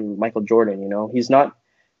different from Michael Jordan,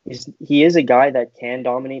 he is a guy that can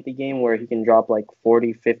dominate the game where he can drop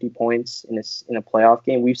 40, 50 points in a playoff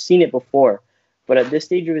game. We've seen it before, but at this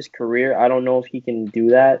stage of his career, I don't know if he can do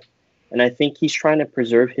that. And I think he's trying to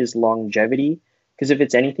preserve his longevity, because if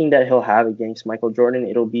it's anything that he'll have against Michael Jordan,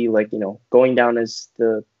 it'll be going down as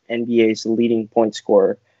the NBA's leading point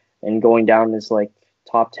scorer and going down as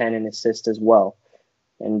top 10 in assists as well.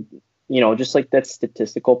 And, just that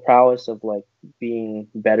statistical prowess of being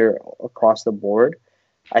better across the board.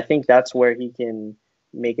 I think that's where he can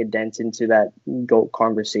make a dent into that GOAT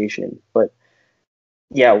conversation. But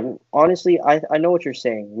yeah, honestly, I know what you're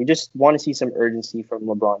saying. We just want to see some urgency from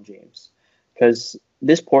LeBron James, because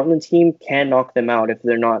this Portland team can knock them out if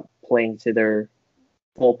they're not playing to their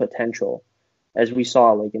full potential, as we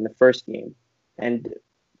saw in the first game. And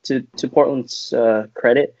to Portland's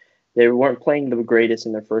credit, they weren't playing the greatest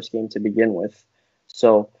in their first game to begin with.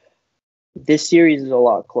 So this series is a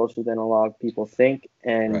lot closer than a lot of people think.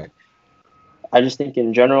 And right. I just think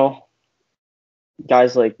in general,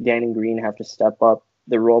 guys like Danny Green have to step up.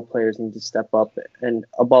 The role players need to step up. And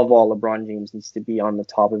above all, LeBron James needs to be on the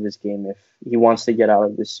top of his game if he wants to get out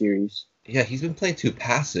of this series. Yeah, he's been playing too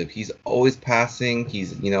passive. He's always passing. He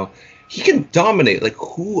can dominate. Like,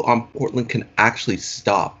 who on Portland can actually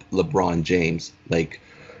stop LeBron James, like,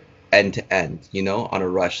 end to end, on a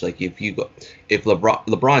rush? Like, if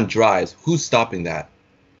LeBron drives, who's stopping that?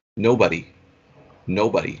 Nobody.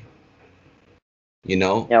 Nobody.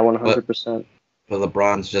 Yeah, But 100%.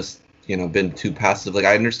 LeBron's just, been too passive. Like,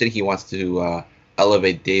 I understand he wants to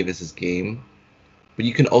elevate Davis's game, but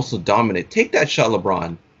you can also dominate. Take that shot,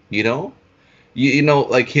 LeBron. You know,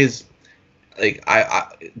 like his, like I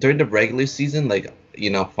during the regular season, like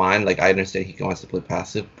fine. Like I understand he wants to play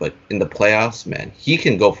passive, but in the playoffs, man, he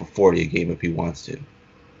can go for 40 a game if he wants to.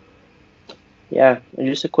 Yeah, and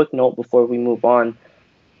just a quick note before we move on.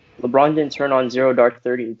 LeBron didn't turn on Zero Dark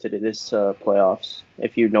 30 to this playoffs,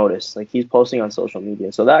 if you notice. Like, he's posting on social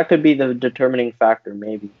media. So that could be the determining factor,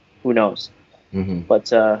 maybe. Who knows? Mm-hmm.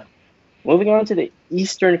 But moving on to the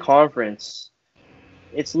Eastern Conference,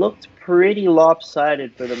 it's looked pretty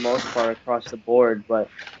lopsided for the most part across the board, but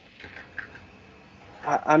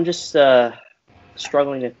I'm just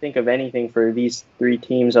struggling to think of anything for these three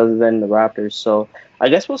teams other than the Raptors. So I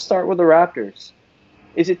guess we'll start with the Raptors.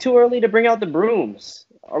 Is it too early to bring out the brooms?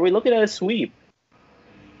 Are we looking at a sweep?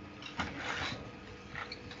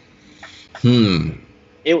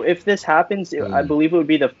 If this happens, I believe it would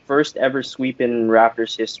be the first ever sweep in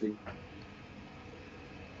Raptors history.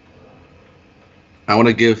 I want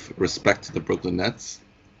to give respect to the Brooklyn Nets.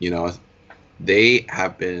 They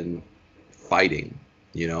have been fighting.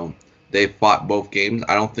 They fought both games.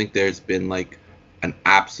 I don't think there's been like an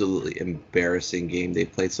absolutely embarrassing game they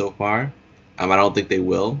played so far. I don't think they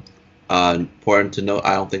will. Important to note,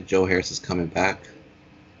 I don't think Joe Harris is coming back.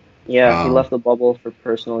 Yeah, he left the bubble for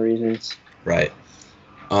personal reasons. Right.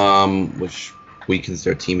 Which weakens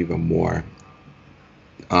their team even more.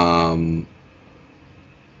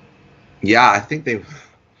 Yeah, I think the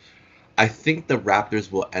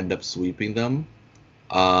Raptors will end up sweeping them.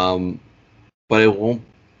 But it won't.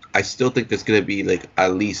 I still think there's gonna be like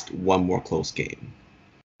at least one more close game,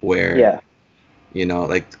 where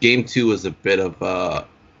like game 2 was a bit of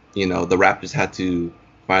the Raptors had to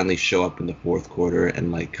finally show up in the fourth quarter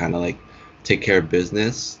and like kind of like take care of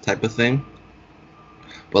business type of thing.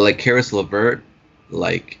 But like Caris LeVert,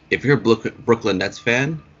 like if you're a Brooklyn Nets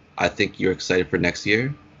fan, I think you're excited for next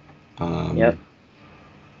year. Yep.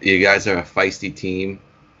 You guys are a feisty team.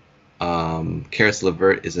 Caris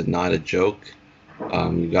LeVert is not a joke.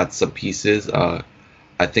 You got some pieces. I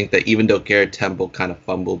think that even though Garrett Temple kind of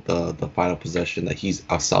fumbled the final possession, that he's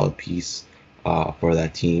a solid piece for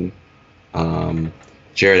that team.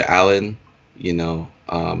 Jared Allen, he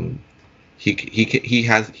can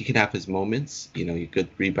have his moments. He's a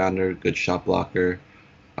good rebounder, good shot blocker.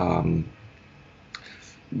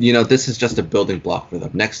 This is just a building block for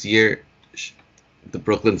them. Next year, the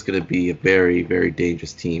Brooklyn's going to be a very, very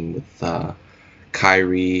dangerous team with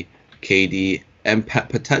Kyrie, KD, and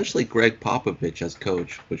potentially Greg Popovich as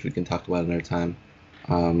coach, which we can talk about another time,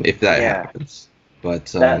 if that happens. But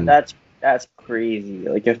that's crazy.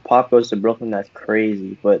 Like, if Pop goes to Brooklyn, that's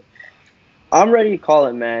crazy. But I'm ready to call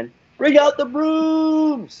it, man. Bring out the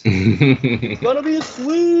brooms. It's gonna be a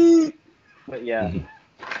sweep. But yeah,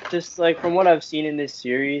 just like from what I've seen in this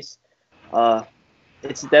series,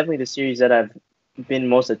 it's definitely the series that I've been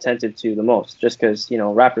most attentive to the most, just because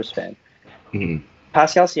Raptors fan. Mm-hmm.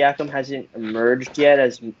 Pascal Siakam hasn't emerged yet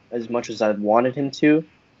as much as I wanted him to.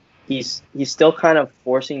 He's still kind of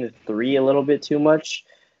forcing the three a little bit too much.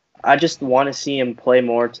 I just want to see him play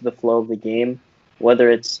more to the flow of the game, whether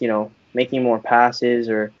it's making more passes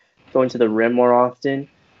or going to the rim more often.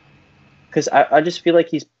 Because I just feel like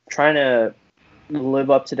he's trying to live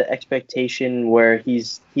up to the expectation where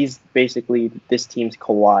he's basically this team's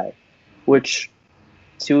Kawhi, which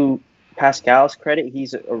to Pascal's credit,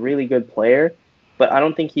 he's a really good player, but I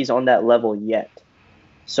don't think he's on that level yet.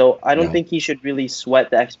 So I don't think he should really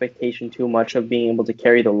sweat the expectation too much of being able to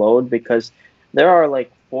carry the load, because there are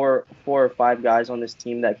like four or five guys on this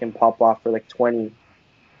team that can pop off for like 20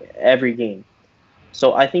 every game.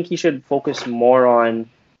 So I think he should focus more on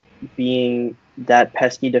being that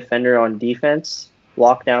pesky defender on defense,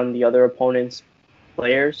 lock down the other opponent's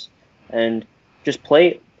players, and just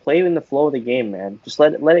play in the flow of the game, man. Just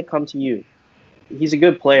let it come to you. He's a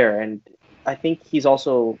good player, and I think he's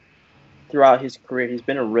also, throughout his career, he's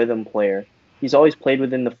been a rhythm player. He's always played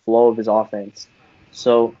within the flow of his offense.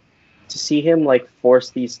 So to see him like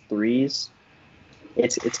force these threes,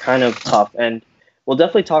 it's kind of tough, and we'll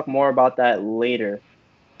definitely talk more about that later.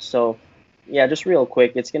 So yeah, just real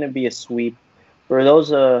quick, it's gonna be a sweep. For those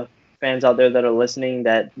fans out there that are listening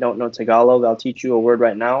that don't know Tagalog, I'll teach you a word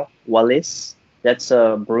right now. Walis. That's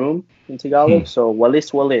a broom in Tagalog. So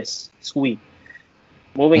walis, sweep.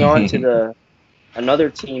 Moving on to the another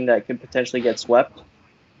team that could potentially get swept.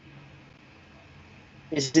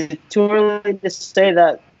 Is it too early to say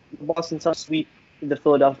that Boston Celtics sweep the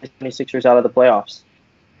Philadelphia 76ers out of the playoffs?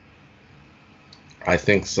 I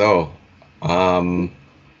think so. Well,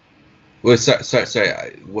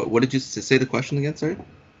 sorry. What did you say the question again, sorry?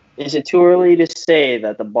 Is it too early to say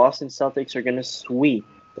that the Boston Celtics are going to sweep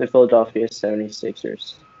the Philadelphia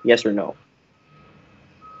 76ers? Yes or no?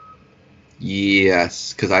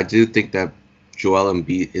 Yes, because I do think that Joel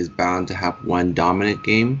Embiid is bound to have one dominant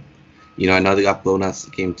game. I know they got blown out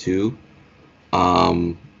game 2.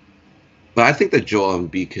 But I think that Joel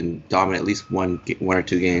Embiid can dominate at least one or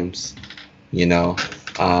two games.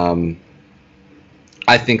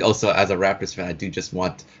 I think also as a Raptors fan, I do just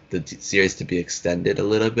want the series to be extended a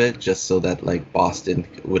little bit, just so that like Boston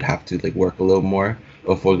would have to like work a little more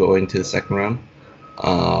before going to the second round.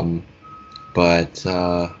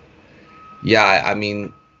 Yeah, I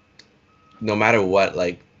mean, no matter what,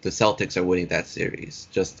 like the Celtics are winning that series,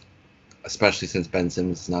 just especially since Ben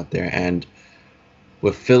Simmons is not there, and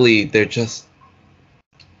with Philly, they're just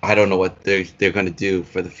I don't know what they're going to do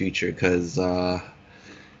for the future because the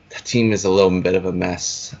team is a little bit of a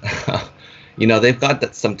mess. They've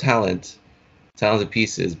got some talented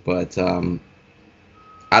pieces, but I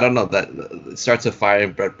don't know. That it starts with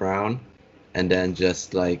firing Brett Brown, and then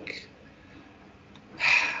just like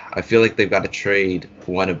I feel like they've got to trade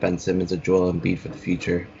one of Ben Simmons or Joel Embiid for the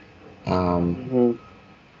future,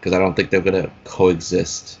 because I don't think they're going to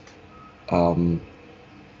coexist.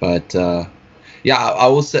 Yeah, I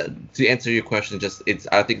will say to answer your question,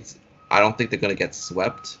 I don't think they're going to get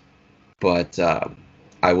swept, but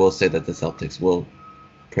I will say that the Celtics will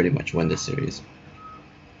pretty much win this series.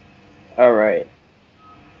 All right.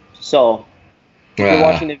 So, if you're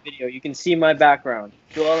watching the video, you can see my background.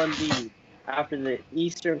 Joel Embiid, after the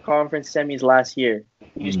Eastern Conference semis last year,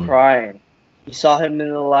 he was crying. You saw him in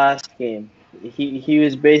the last game. He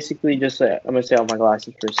was basically just like, I'm going to stay on my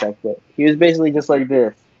glasses for a sec, but he was basically just like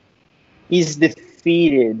this. He's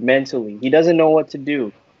defeated mentally. He doesn't know what to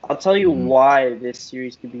do. I'll tell you why this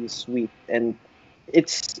series could be a sweep, and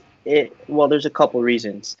well, there's a couple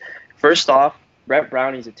reasons. First off, Brett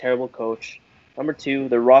Brown is a terrible coach. Number 2,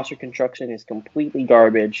 the roster construction is completely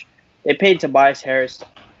garbage. They paid Tobias Harris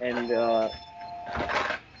and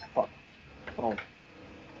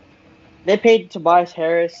they paid Tobias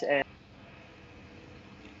Harris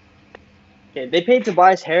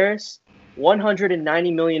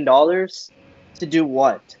 $190 million to do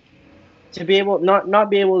what? To be able not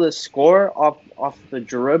be able to score off the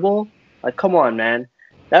dribble? Like, come on, man.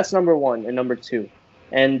 That's number 1 and number 2.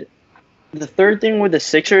 And the third thing with the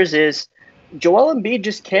Sixers is Joel Embiid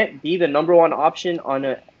just can't be the number 1 option on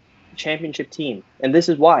a championship team. And this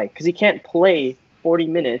is why. Because he can't play 40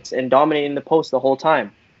 minutes and dominate in the post the whole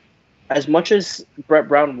time. As much as Brett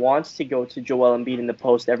Brown wants to go to Joel Embiid in the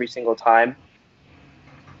post every single time,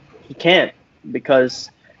 he can't, because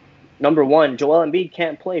number 1, Joel Embiid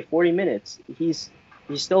can't play 40 minutes. He's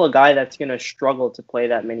still a guy that's going to struggle to play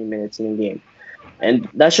that many minutes in a game. And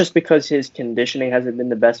that's just because his conditioning hasn't been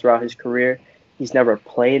the best throughout his career. He's never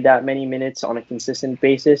played that many minutes on a consistent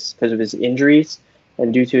basis because of his injuries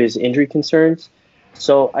and due to his injury concerns.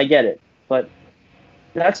 So I get it. But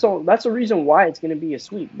that's the reason why it's going to be a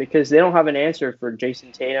sweep, because they don't have an answer for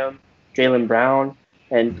Jason Tatum, Jaylen Brown,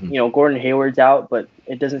 and Gordon Hayward's out, but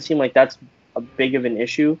it doesn't seem like that's a big of an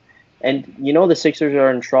issue. And the Sixers are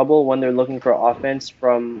in trouble when they're looking for offense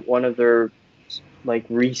from one of their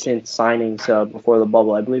recent signings before the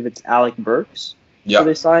bubble. I believe it's Alec Burks. Yeah. Who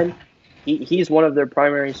they signed. He's one of their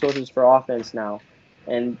primary sources for offense now,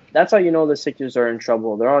 and that's how the Sixers are in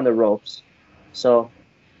trouble. They're on the ropes. So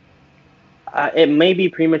it may be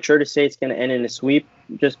premature to say it's going to end in a sweep,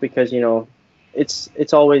 just because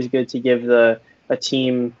it's always good to give a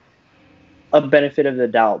team a benefit of the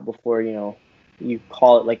doubt before you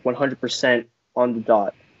call it 100% on the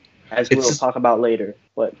dot, as we'll talk about later.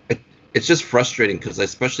 But it's just frustrating because,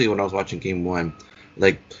 especially when I was watching Game 1,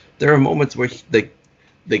 there are moments where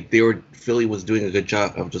Philly was doing a good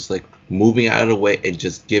job of just moving out of the way and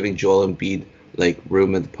just giving Joel Embiid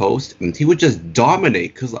room in the post, and he would just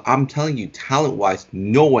dominate. Because I'm telling you, talent-wise,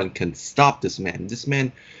 no one can stop this man. This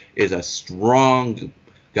man is a strong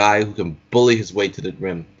guy who can bully his way to the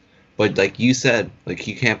rim. But like you said,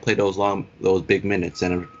 he can't play those big minutes,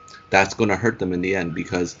 and that's going to hurt them in the end,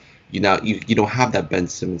 because you don't have that Ben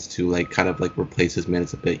Simmons to replace his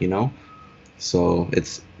minutes a bit, So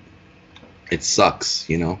it sucks,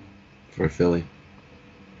 for Philly.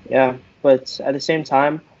 Yeah, but at the same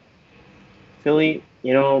time, Philly,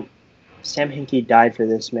 Sam Hinkie died for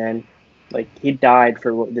this, man. Like he died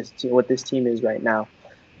for what this team is right now.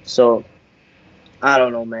 So I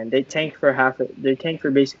don't know, man. They tanked for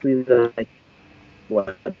basically the like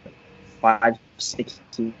what 5, 6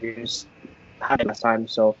 years last time.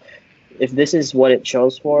 So if this is what it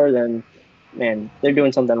shows for, then man, they're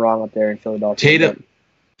doing something wrong up there in Philadelphia.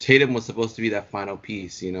 Tatum was supposed to be that final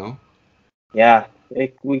piece, you know? Yeah,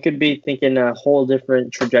 we could be thinking a whole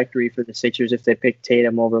different trajectory for the Sixers if they pick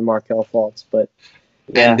Tatum over Markelle Fultz. But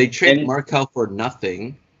yeah, and they traded Markelle for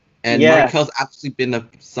nothing, and Yeah. Markelle's actually been a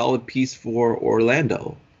solid piece for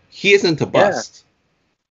Orlando. He isn't a bust.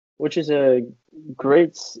 which is a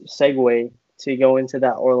great segue to go into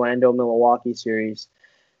that Orlando-Milwaukee series.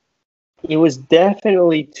 It was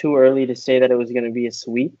definitely too early to say that it was going to be a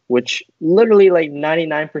sweep, which literally like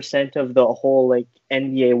 99% of the whole like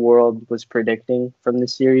NBA world was predicting from the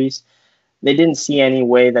series. They didn't see any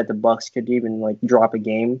way that the Bucks could even like drop a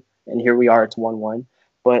game, and here we are, it's 1-1.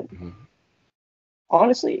 But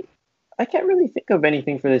honestly, I can't really think of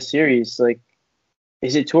anything for this series. Like,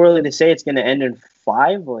 is it too early to say it's going to end in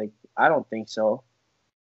 5? Like, I don't think so.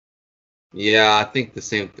 Yeah, I think the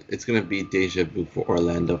same. It's going to be deja vu for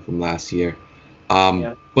Orlando from last year.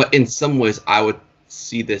 But in some ways, I would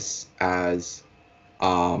see this as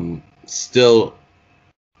still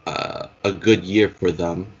a good year for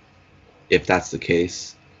them, if that's the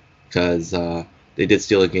case, because they did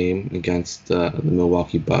steal a game against the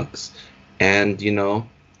Milwaukee Bucks, and you know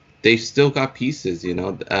they still got pieces. You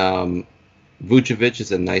know, Vucevic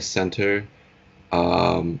is a nice center.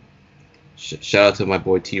 Shout out to my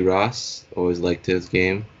boy T. Ross. Always liked his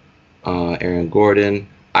game. Aaron Gordon.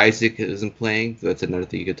 Isaac isn't playing. So that's another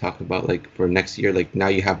thing you could talk about. Like for next year, like now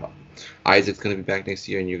you have Isaac's going to be back next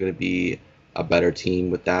year, and you're going to be a better team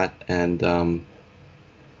with that. And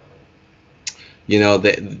you know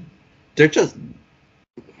they're just.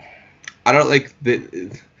 I don't like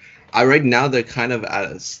the. Right now they're kind of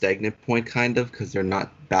at a stagnant point, kind of, because they're not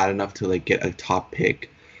bad enough to like get a top pick,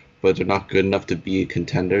 but they're not good enough to be a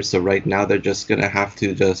contender. So right now they're just gonna have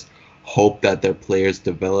to just hope that their players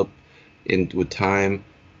develop with time,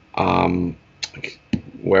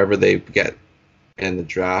 wherever they get in the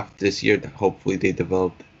draft this year. Hopefully they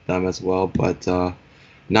develop them as well. But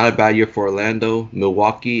not a bad year for Orlando.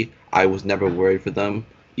 Milwaukee, I was never worried for them,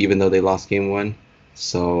 even though they lost game 1.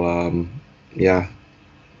 So yeah,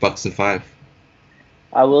 Bucks in 5.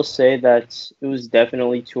 I will say that it was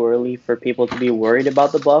definitely too early for people to be worried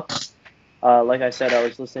about the Bucks. Like I said, I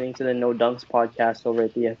was listening to the No Dunks podcast over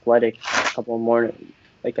at The Athletic a couple of mornings,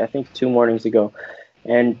 like I think 2 mornings ago,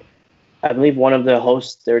 and I believe one of the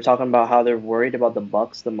hosts, they were talking about how they're worried about the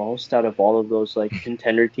Bucks the most out of all of those like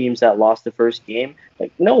contender teams that lost the first game.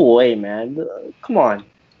 Like, no way, man. Come on.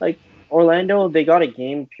 Like Orlando, they got a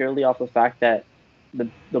game purely off the fact that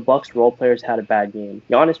the Bucks role players had a bad game.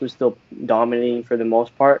 Giannis was still dominating for the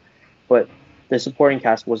most part, but the supporting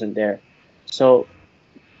cast wasn't there. So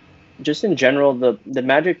just in general, the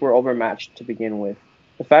Magic were overmatched to begin with.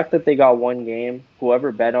 The fact that they got 1 game,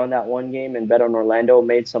 whoever bet on that 1 game and bet on Orlando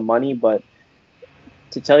made some money, but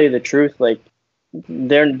to tell you the truth, like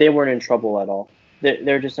they weren't in trouble at all.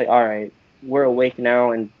 They're just like, all right, we're awake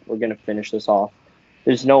now and we're gonna finish this off.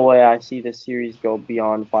 There's no way I see this series go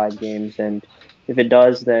beyond 5 games, and if it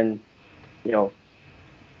does, then you know,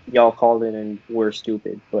 y'all called it and we're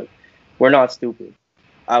stupid, but we're not stupid.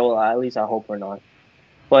 At least I hope we're not.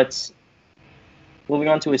 But moving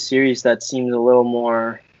on to a series that seems a little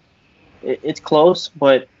more, it's close,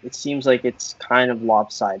 but it seems like it's kind of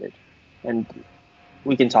lopsided. And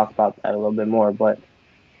we can talk about that a little bit more, but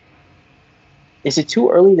is it too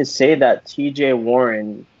early to say that TJ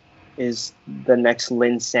Warren is the next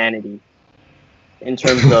Linsanity in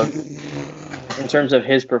terms of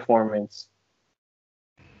his performance?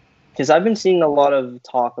 Because I've been seeing a lot of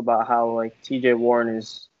talk about how like TJ Warren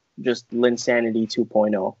is just Linsanity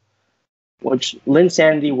 2.0, which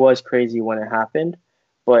Linsanity was crazy when it happened,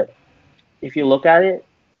 but if you look at it,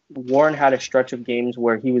 Warren had a stretch of games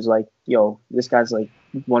where he was like, yo, this guy's like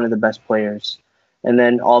one of the best players. And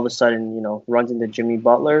then all of a sudden, you know, runs into Jimmy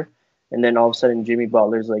Butler. And then all of a sudden Jimmy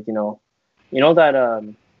Butler's like, you know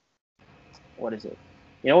that, what is it?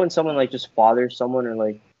 You know when someone like just fathers someone or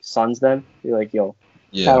like sons them? You're like, yo,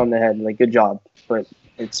 pat on the head, like good job, but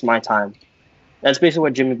it's my time. That's basically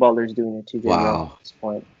what Jimmy Butler's doing to TJ Warren at this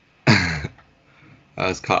point. I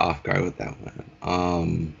was caught off guard with that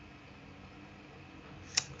one.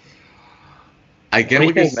 I get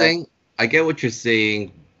what you're saying. I get what you're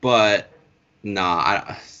saying, but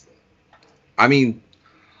nah. I mean,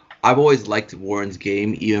 I've always liked Warren's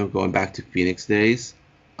game, even going back to Phoenix days.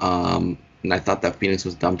 And I thought that Phoenix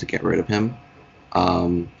was dumb to get rid of him.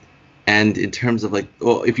 And in terms of like,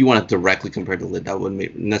 well, if you want to directly compare to Lin, that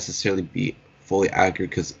wouldn't necessarily be fully accurate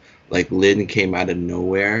because like Lin came out of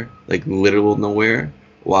nowhere, like literal nowhere,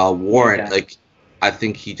 while Warren, Yeah. like, I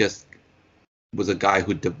think he just was a guy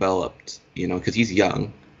who developed, because he's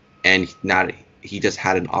young, and he just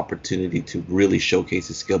had an opportunity to really showcase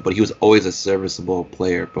his skill, but he was always a serviceable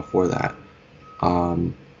player before that.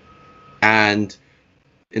 And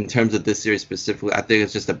in terms of this series specifically, I think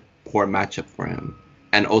it's just a poor matchup for him.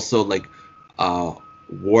 And also, like,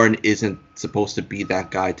 Warren isn't supposed to be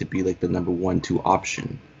that guy to be like the number 1-2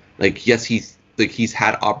 option. Like, yes, he's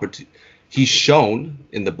had opportunity. He's shown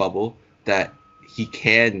in the bubble that he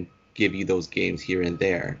can give you those games here and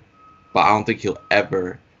there, but I don't think he'll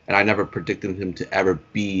ever. And I never predicted him to ever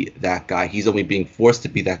be that guy. He's only being forced to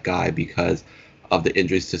be that guy because of the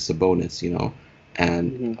injuries to Sabonis,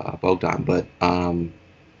 and Bogdan. But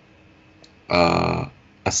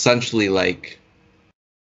essentially, like,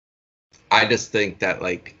 I just think that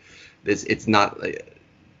like this, it's not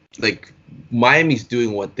like Miami's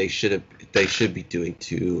doing what they should be doing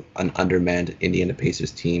to an undermanned Indiana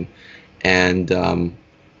Pacers team, and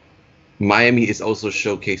Miami is also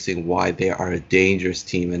showcasing why they are a dangerous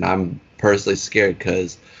team, and I'm personally scared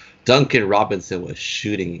because Duncan Robinson was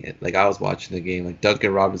shooting it. Like, I was watching the game, like,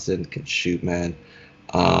 Duncan Robinson can shoot, man.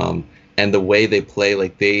 And the way they play,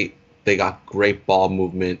 like, they got great ball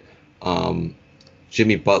movement.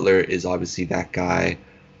 Jimmy Butler is obviously that guy,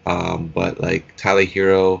 but like Tyler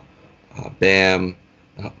Hero, Bam,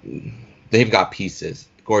 they've got pieces.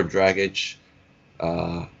 Goran Dragic,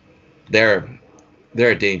 they're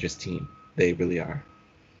a dangerous team. They really are.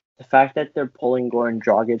 The fact that they're pulling Goran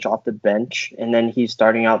Dragic off the bench and then he's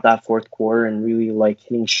starting out that fourth quarter and really like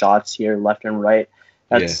hitting shots here left and right,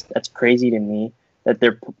 that's crazy to me that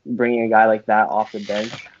they're bringing a guy like that off the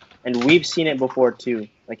bench. And we've seen it before too,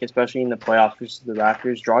 like especially in the playoffs versus the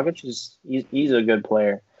Raptors. Dragic he's a good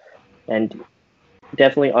player and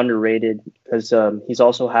definitely underrated because he's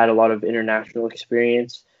also had a lot of international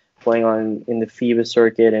experience playing in the FIBA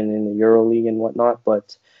circuit and in the EuroLeague and whatnot.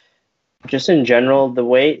 But just in general, the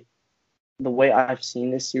way I've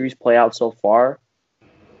seen this series play out so far,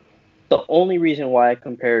 the only reason why I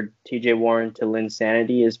compared TJ Warren to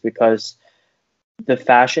Linsanity is because the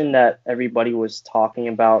fashion that everybody was talking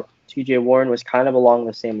about TJ Warren was kind of along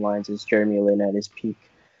the same lines as Jeremy Lin at his peak.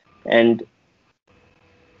 And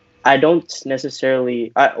I don't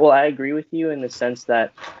necessarily... I agree with you in the sense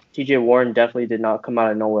that TJ Warren definitely did not come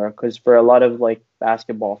out of nowhere, because for a lot of like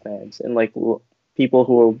basketball fans and like people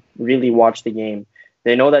who really watch the game,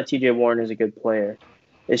 they know that TJ Warren is a good player.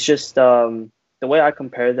 It's just the way I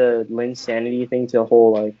compare the Linsanity thing to the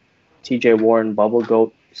whole like TJ Warren bubble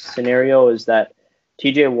goat scenario is that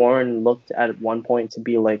TJ Warren looked at one point to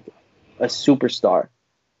be like a superstar.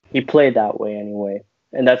 He played that way anyway.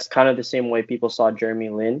 And that's kind of the same way people saw Jeremy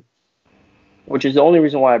Lin, which is the only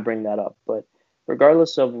reason why I bring that up. But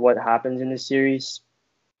regardless of what happens in this series,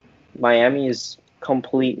 Miami has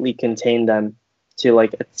completely contained them to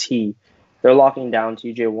like a T. They're locking down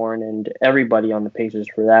TJ Warren and everybody on the Pacers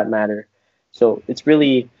for that matter. So it's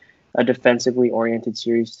really a defensively oriented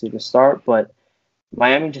series to the start, but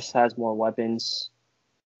Miami just has more weapons.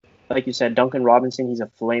 Like you said, Duncan Robinson, he's a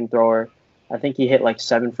flamethrower. I think he hit like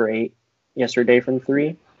 7 for 8 yesterday from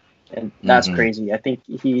 3, and that's crazy. I think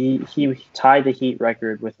he tied the Heat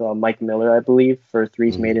record with Mike Miller, I believe, for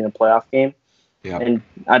threes made in a playoff game. Yeah. And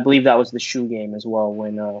I believe that was the shoe game as well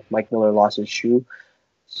when Mike Miller lost his shoe.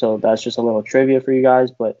 So that's just a little trivia for you guys.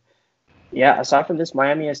 But yeah, aside from this,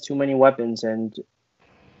 Miami has too many weapons, and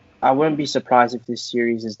I wouldn't be surprised if this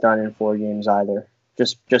series is done in 4 games either,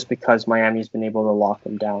 just because Miami's been able to lock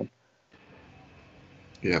them down.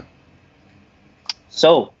 Yeah.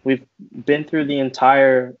 So we've been through the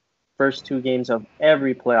entire first 2 games of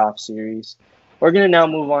every playoff series. We're going to now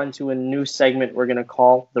move on to a new segment we're going to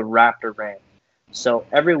call the Raptor Rant. So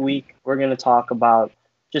every week we're going to talk about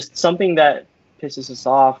just something that pisses us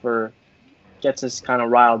off or gets us kind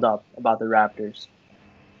of riled up about the Raptors.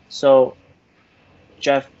 So,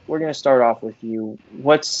 Jeff, we're going to start off with you.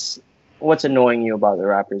 What's annoying you about the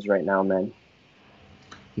Raptors right now, man?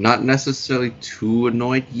 Not necessarily too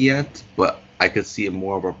annoyed yet, but I could see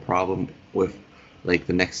more of a problem with like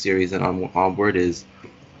the next series and onward is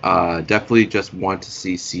definitely just want to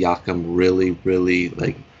see Siakam really, really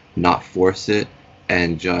like not force it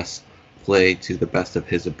and just play to the best of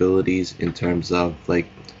his abilities in terms of like,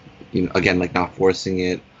 again, like not forcing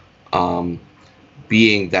it,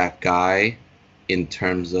 being that guy in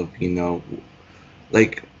terms of,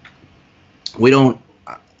 like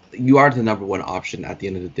you are the number 1 option at the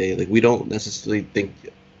end of the day. Like, we don't necessarily think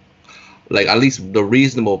like at least the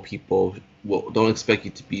reasonable people don't expect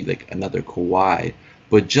you to be like another Kawhi,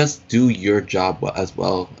 but just do your job as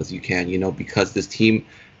well as you can, because this team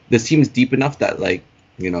is deep enough that like,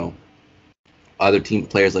 other team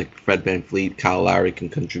players like Fred VanVleet, Kyle Lowry can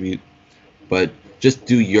contribute, but just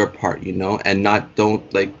do your part, and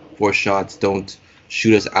don't like force shots, don't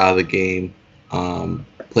shoot us out of the game,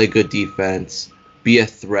 play good defense, be a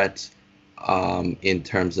threat in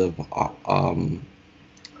terms of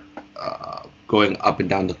going up and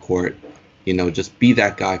down the court. Just be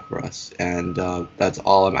that guy for us, and that's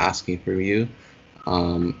all I'm asking from you.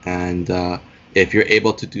 And if you're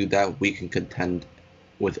able to do that, we can contend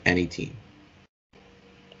with any team.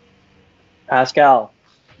 Pascal,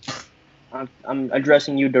 I'm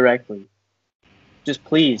addressing you directly. Just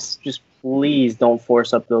please don't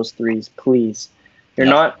force up those threes, please.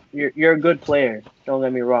 You're a good player. Don't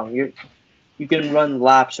get me wrong. You can run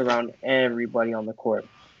laps around everybody on the court.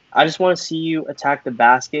 I just want to see you attack the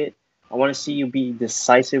basket. I want to see you be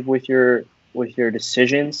decisive with your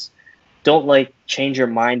decisions. Don't like change your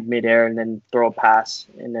mind midair and then throw a pass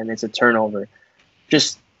and then it's a turnover.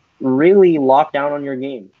 Just really lock down on your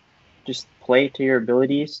game. Just play to your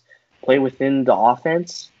abilities, play within the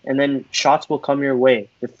offense, and then shots will come your way.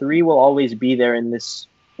 The three will always be there in this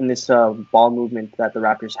ball movement that the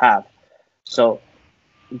Raptors have. So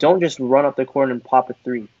don't just run up the court and pop a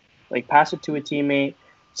three. Like pass it to a teammate,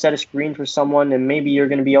 set a screen for someone, and maybe you're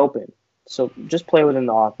going to be open. So just play within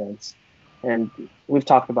the offense. And we've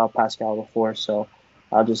talked about Pascal before, so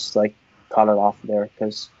I'll just like cut it off there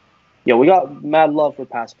because, we got mad love for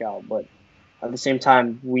Pascal, but at the same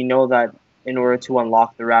time, we know that in order to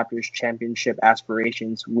unlock the Raptors' championship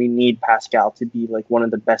aspirations, we need Pascal to be like one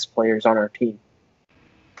of the best players on our team.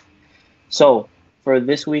 So for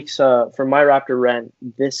this week's, for my Raptor rant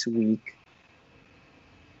this week,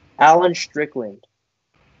 Alan Strickland.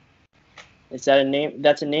 That's a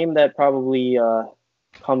name that probably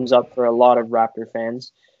comes up for a lot of Raptor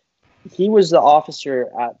fans. He was the officer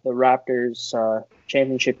at the Raptors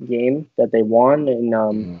championship game that they won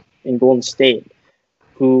in Golden State,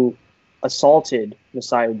 who assaulted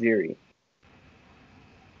Masai Ujiri.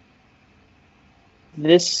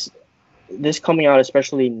 This coming out,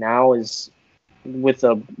 especially now, is with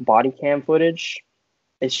the body cam footage.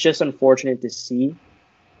 It's just unfortunate to see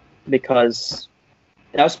because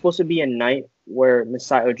that was supposed to be a night where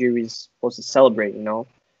Masai Ujiri is supposed to celebrate,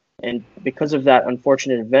 and because of that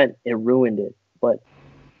unfortunate event, it ruined it. But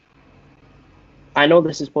I know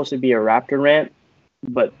this is supposed to be a Raptor rant,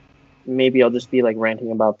 but maybe I'll just be like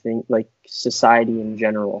ranting about things like society in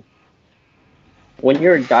general. When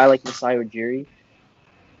you're a guy like Masai Ujiri,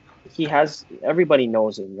 everybody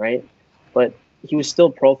knows him, right? But he was still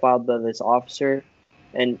profiled by this officer,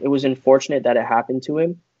 and it was unfortunate that it happened to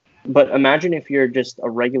him. But imagine if you're just a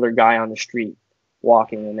regular guy on the street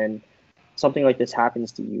walking and then something like this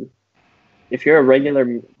happens to you. If you're a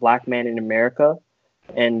regular black man in America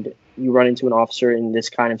and you run into an officer in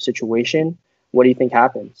this kind of situation, what do you think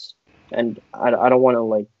happens? And I don't want to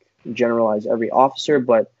like generalize every officer,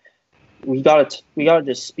 but we gotta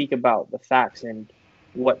just speak about the facts and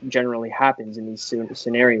what generally happens in these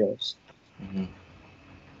scenarios. Mm-hmm.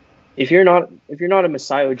 If you're not a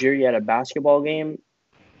Masai Ujiri at a basketball game,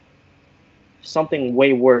 something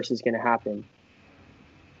way worse is going to happen.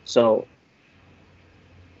 So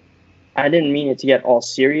I didn't mean it to get all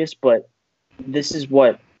serious, but this is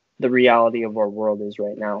what the reality of our world is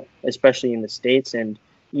right now, especially in the States and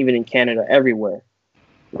even in Canada, everywhere.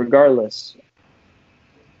 Regardless,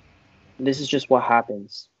 this is just what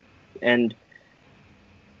happens. And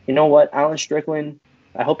you know what, Alan Strickland,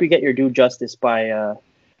 I hope you get your due justice by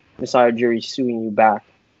Masai Ujiri suing you back,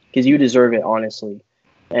 because you deserve it, honestly.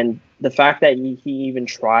 And the fact that he even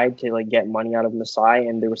tried to like get money out of Masai,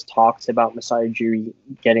 and there was talks about Masai Ujiri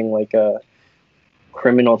getting like a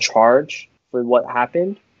criminal charge for what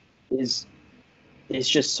happened, is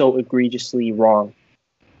just so egregiously wrong.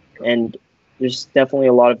 And there's definitely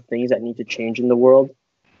a lot of things that need to change in the world,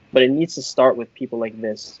 but it needs to start with people like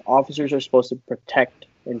this. Officers are supposed to protect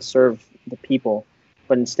and serve the people,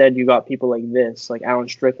 but instead you got people like this, like Alan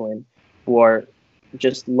Strickland, who are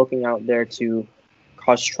just looking out there to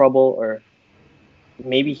cause trouble, or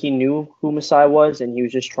maybe he knew who Masai was and he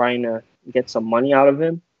was just trying to get some money out of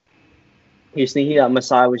him. He was thinking that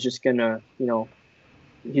Masai was just gonna, he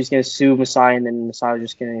was gonna sue Masai, and then Masai was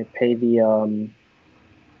just gonna pay the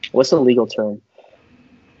what's the legal term?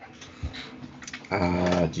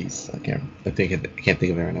 Jeez, I can't think of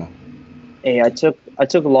it right now. Hey, I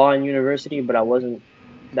took law in university, but I wasn't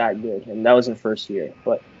that good, and that was in first year.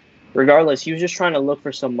 But regardless, he was just trying to look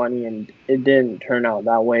for some money, and it didn't turn out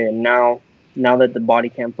that way. And now now that the body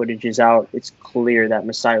cam footage is out, it's clear that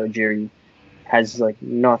Masai Ujiri has like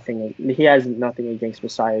nothing. He has nothing against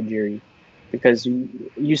Masai Ujiri, because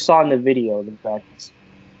you saw in the video the fact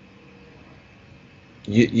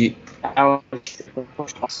You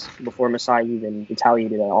before Masai even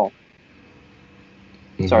retaliated at all.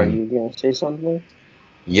 mhm. Sorry, you gonna say something?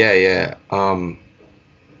 Yeah.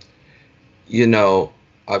 You know,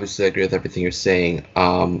 obviously I agree with everything you're saying.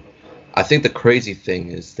 I think the crazy thing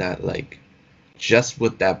is that like just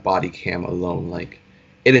with that body cam alone, like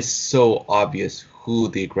it is so obvious who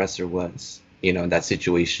the aggressor was, in that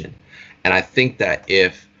situation. And I think that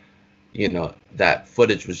if, that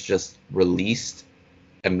footage was just released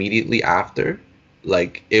immediately after,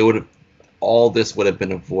 like it would have all this would have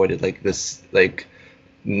been avoided. Like this, like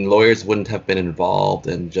lawyers wouldn't have been involved,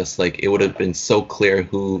 and just like it would have been so clear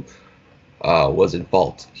who was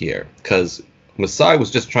involved here, because Masai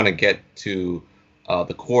was just trying to get to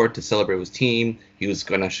the court to celebrate with his team. He was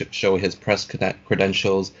going to show his press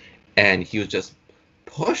credentials, and he was just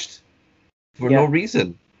pushed for no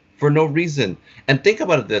reason. For no reason. And think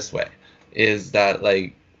about it this way, is that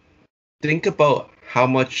like, think about how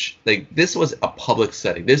much, like, this was a public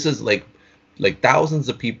setting. This is like thousands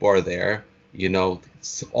of people are there,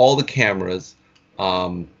 all the cameras,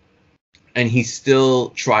 and he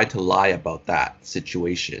still tried to lie about that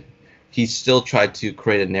situation. He still tried to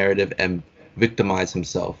create a narrative and victimize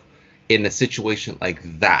himself in a situation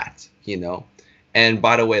like that, And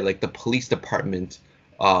by the way, like the police department,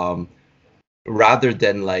 rather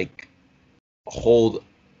than like hold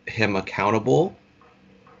him accountable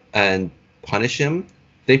and punish him,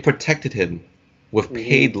 they protected him with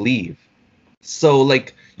paid leave. So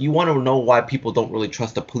like, you want to know why people don't really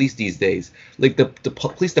trust the police these days. Like the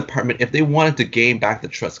police department, if they wanted to gain back the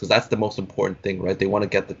trust, because that's the most important thing, right? They want to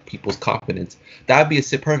get the people's confidence. That'd be a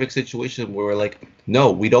perfect situation where we're like,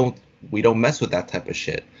 no, we don't mess with that type of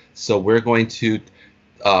shit. So we're going to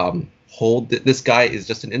hold this guy is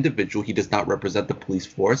just an individual. He does not represent the police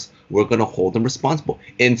force. We're going to hold him responsible.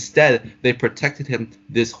 Instead, they protected him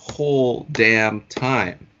this whole damn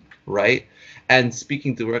time, right? And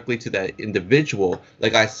speaking directly to that individual,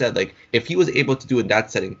 like I said, like if he was able to do in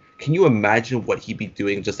that setting, can you imagine what he'd be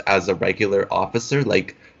doing just as a regular officer,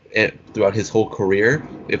 like throughout his whole career?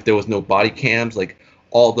 If there was no body cams, like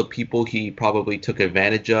all the people he probably took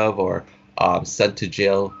advantage of or sent to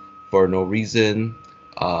jail for no reason.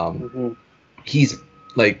 He's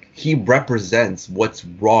like, he represents what's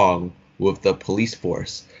wrong with the police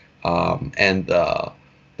force and the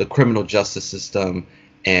criminal justice system,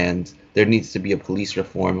 and there needs to be a police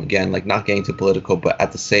reform. Again, like not getting too political, but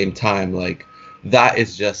at the same time, like that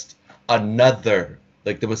is just another,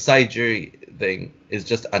 like the Masai Ujiri thing is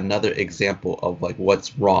just another example of like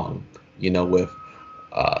what's wrong, with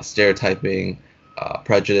stereotyping,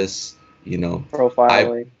 prejudice,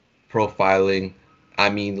 profiling. I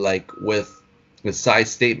mean, like with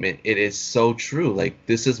Masai's statement, it is so true. Like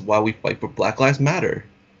this is why we fight for Black Lives Matter,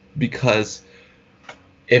 because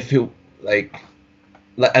if it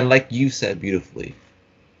and like you said beautifully,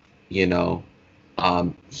 he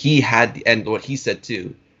had, and what he said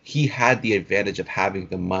too, he had the advantage of having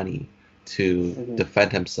the money to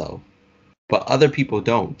defend himself, but other people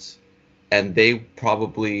don't, and they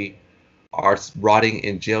probably are rotting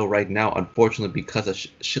in jail right now, unfortunately, because of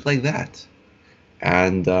shit like that.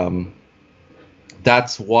 And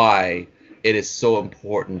that's why it is so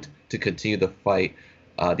important to continue the fight.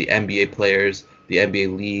 The NBA players, the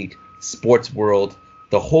NBA league, sports world,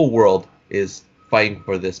 the whole world is fighting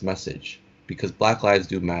for this message, because Black lives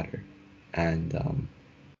do matter. And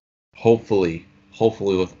hopefully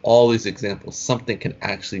with all these examples, something can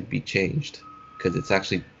actually be changed, because it's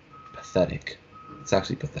actually pathetic.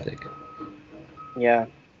 Yeah.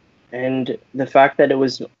 And the fact that it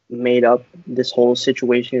was made up, this whole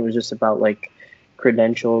situation was just about like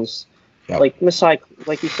credentials. Yep. Like Masai,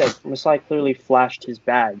 like you said, Masai clearly flashed his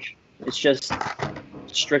badge. It's just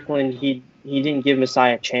Strickland, he didn't give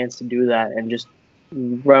Masai a chance to do that, and just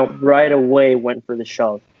right away went for the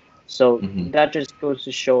shove. So that just goes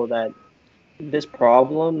to show that this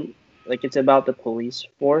problem, like, it's about the police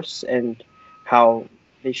force and how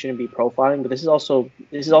they shouldn't be profiling, but this is also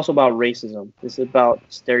about racism. This is about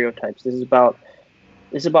stereotypes. This is about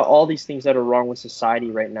all these things that are wrong with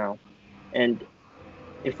society right now. And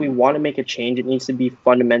if we want to make a change, it needs to be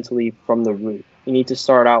fundamentally from the root. You need to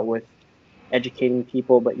start out with educating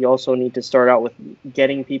people, but you also need to start out with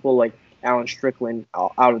getting people like Alan Strickland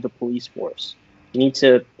out of the police force. You need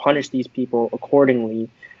to punish these people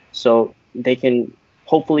accordingly so they can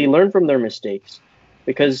hopefully learn from their mistakes.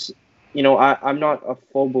 Because, I'm not a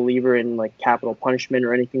full believer in like capital punishment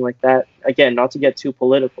or anything like that. Again, not to get too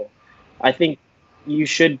political. I think you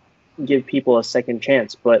should give people a second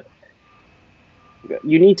chance, but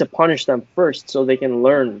you need to punish them first so they can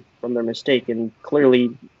learn from their mistake. And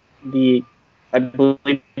clearly, I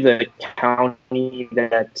believe the county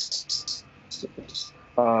that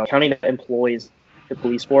employs the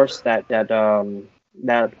police force that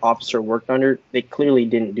officer worked under, they clearly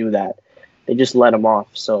didn't do that. They just let him off.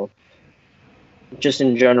 So, just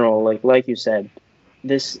in general, like you said,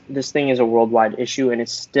 this thing is a worldwide issue and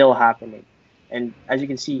it's still happening. And as you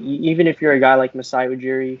can see, even if you're a guy like Masai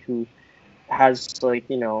Ujiri who has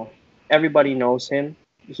everybody knows him,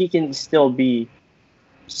 he can still be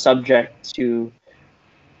subject to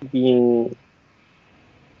being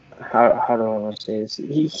how do I want to say this?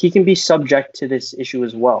 He can be subject to this issue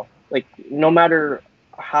as well. Like no matter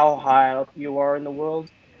how high up you are in the world,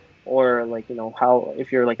 or how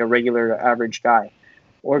if you're like a regular average guy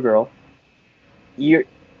or girl,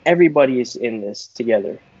 everybody is in this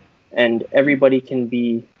together, and everybody can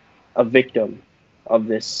be a victim of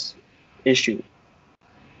this issue.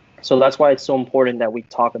 So that's why it's so important that we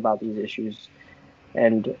talk about these issues,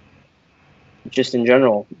 and just in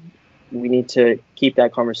general, we need to keep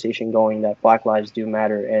that conversation going that Black lives do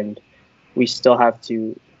matter, and we still have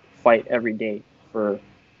to fight every day for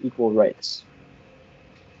equal rights.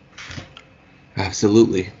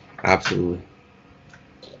 Absolutely.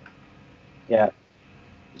 Yeah.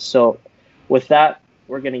 So with that,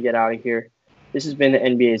 we're going to get out of here. This has been the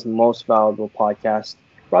NBA's Most Valuable Podcast,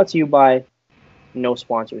 brought to you by no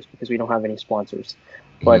sponsors because we don't have any sponsors.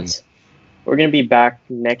 But we're going to be back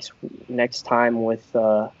next time with,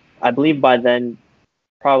 I believe by then,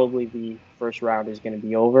 probably the first round is going to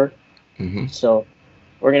be over. So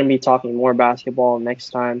we're going to be talking more basketball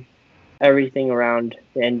next time, everything around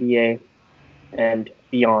the NBA and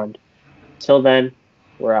beyond. Till then,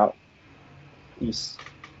 we're out.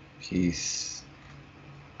 Peace.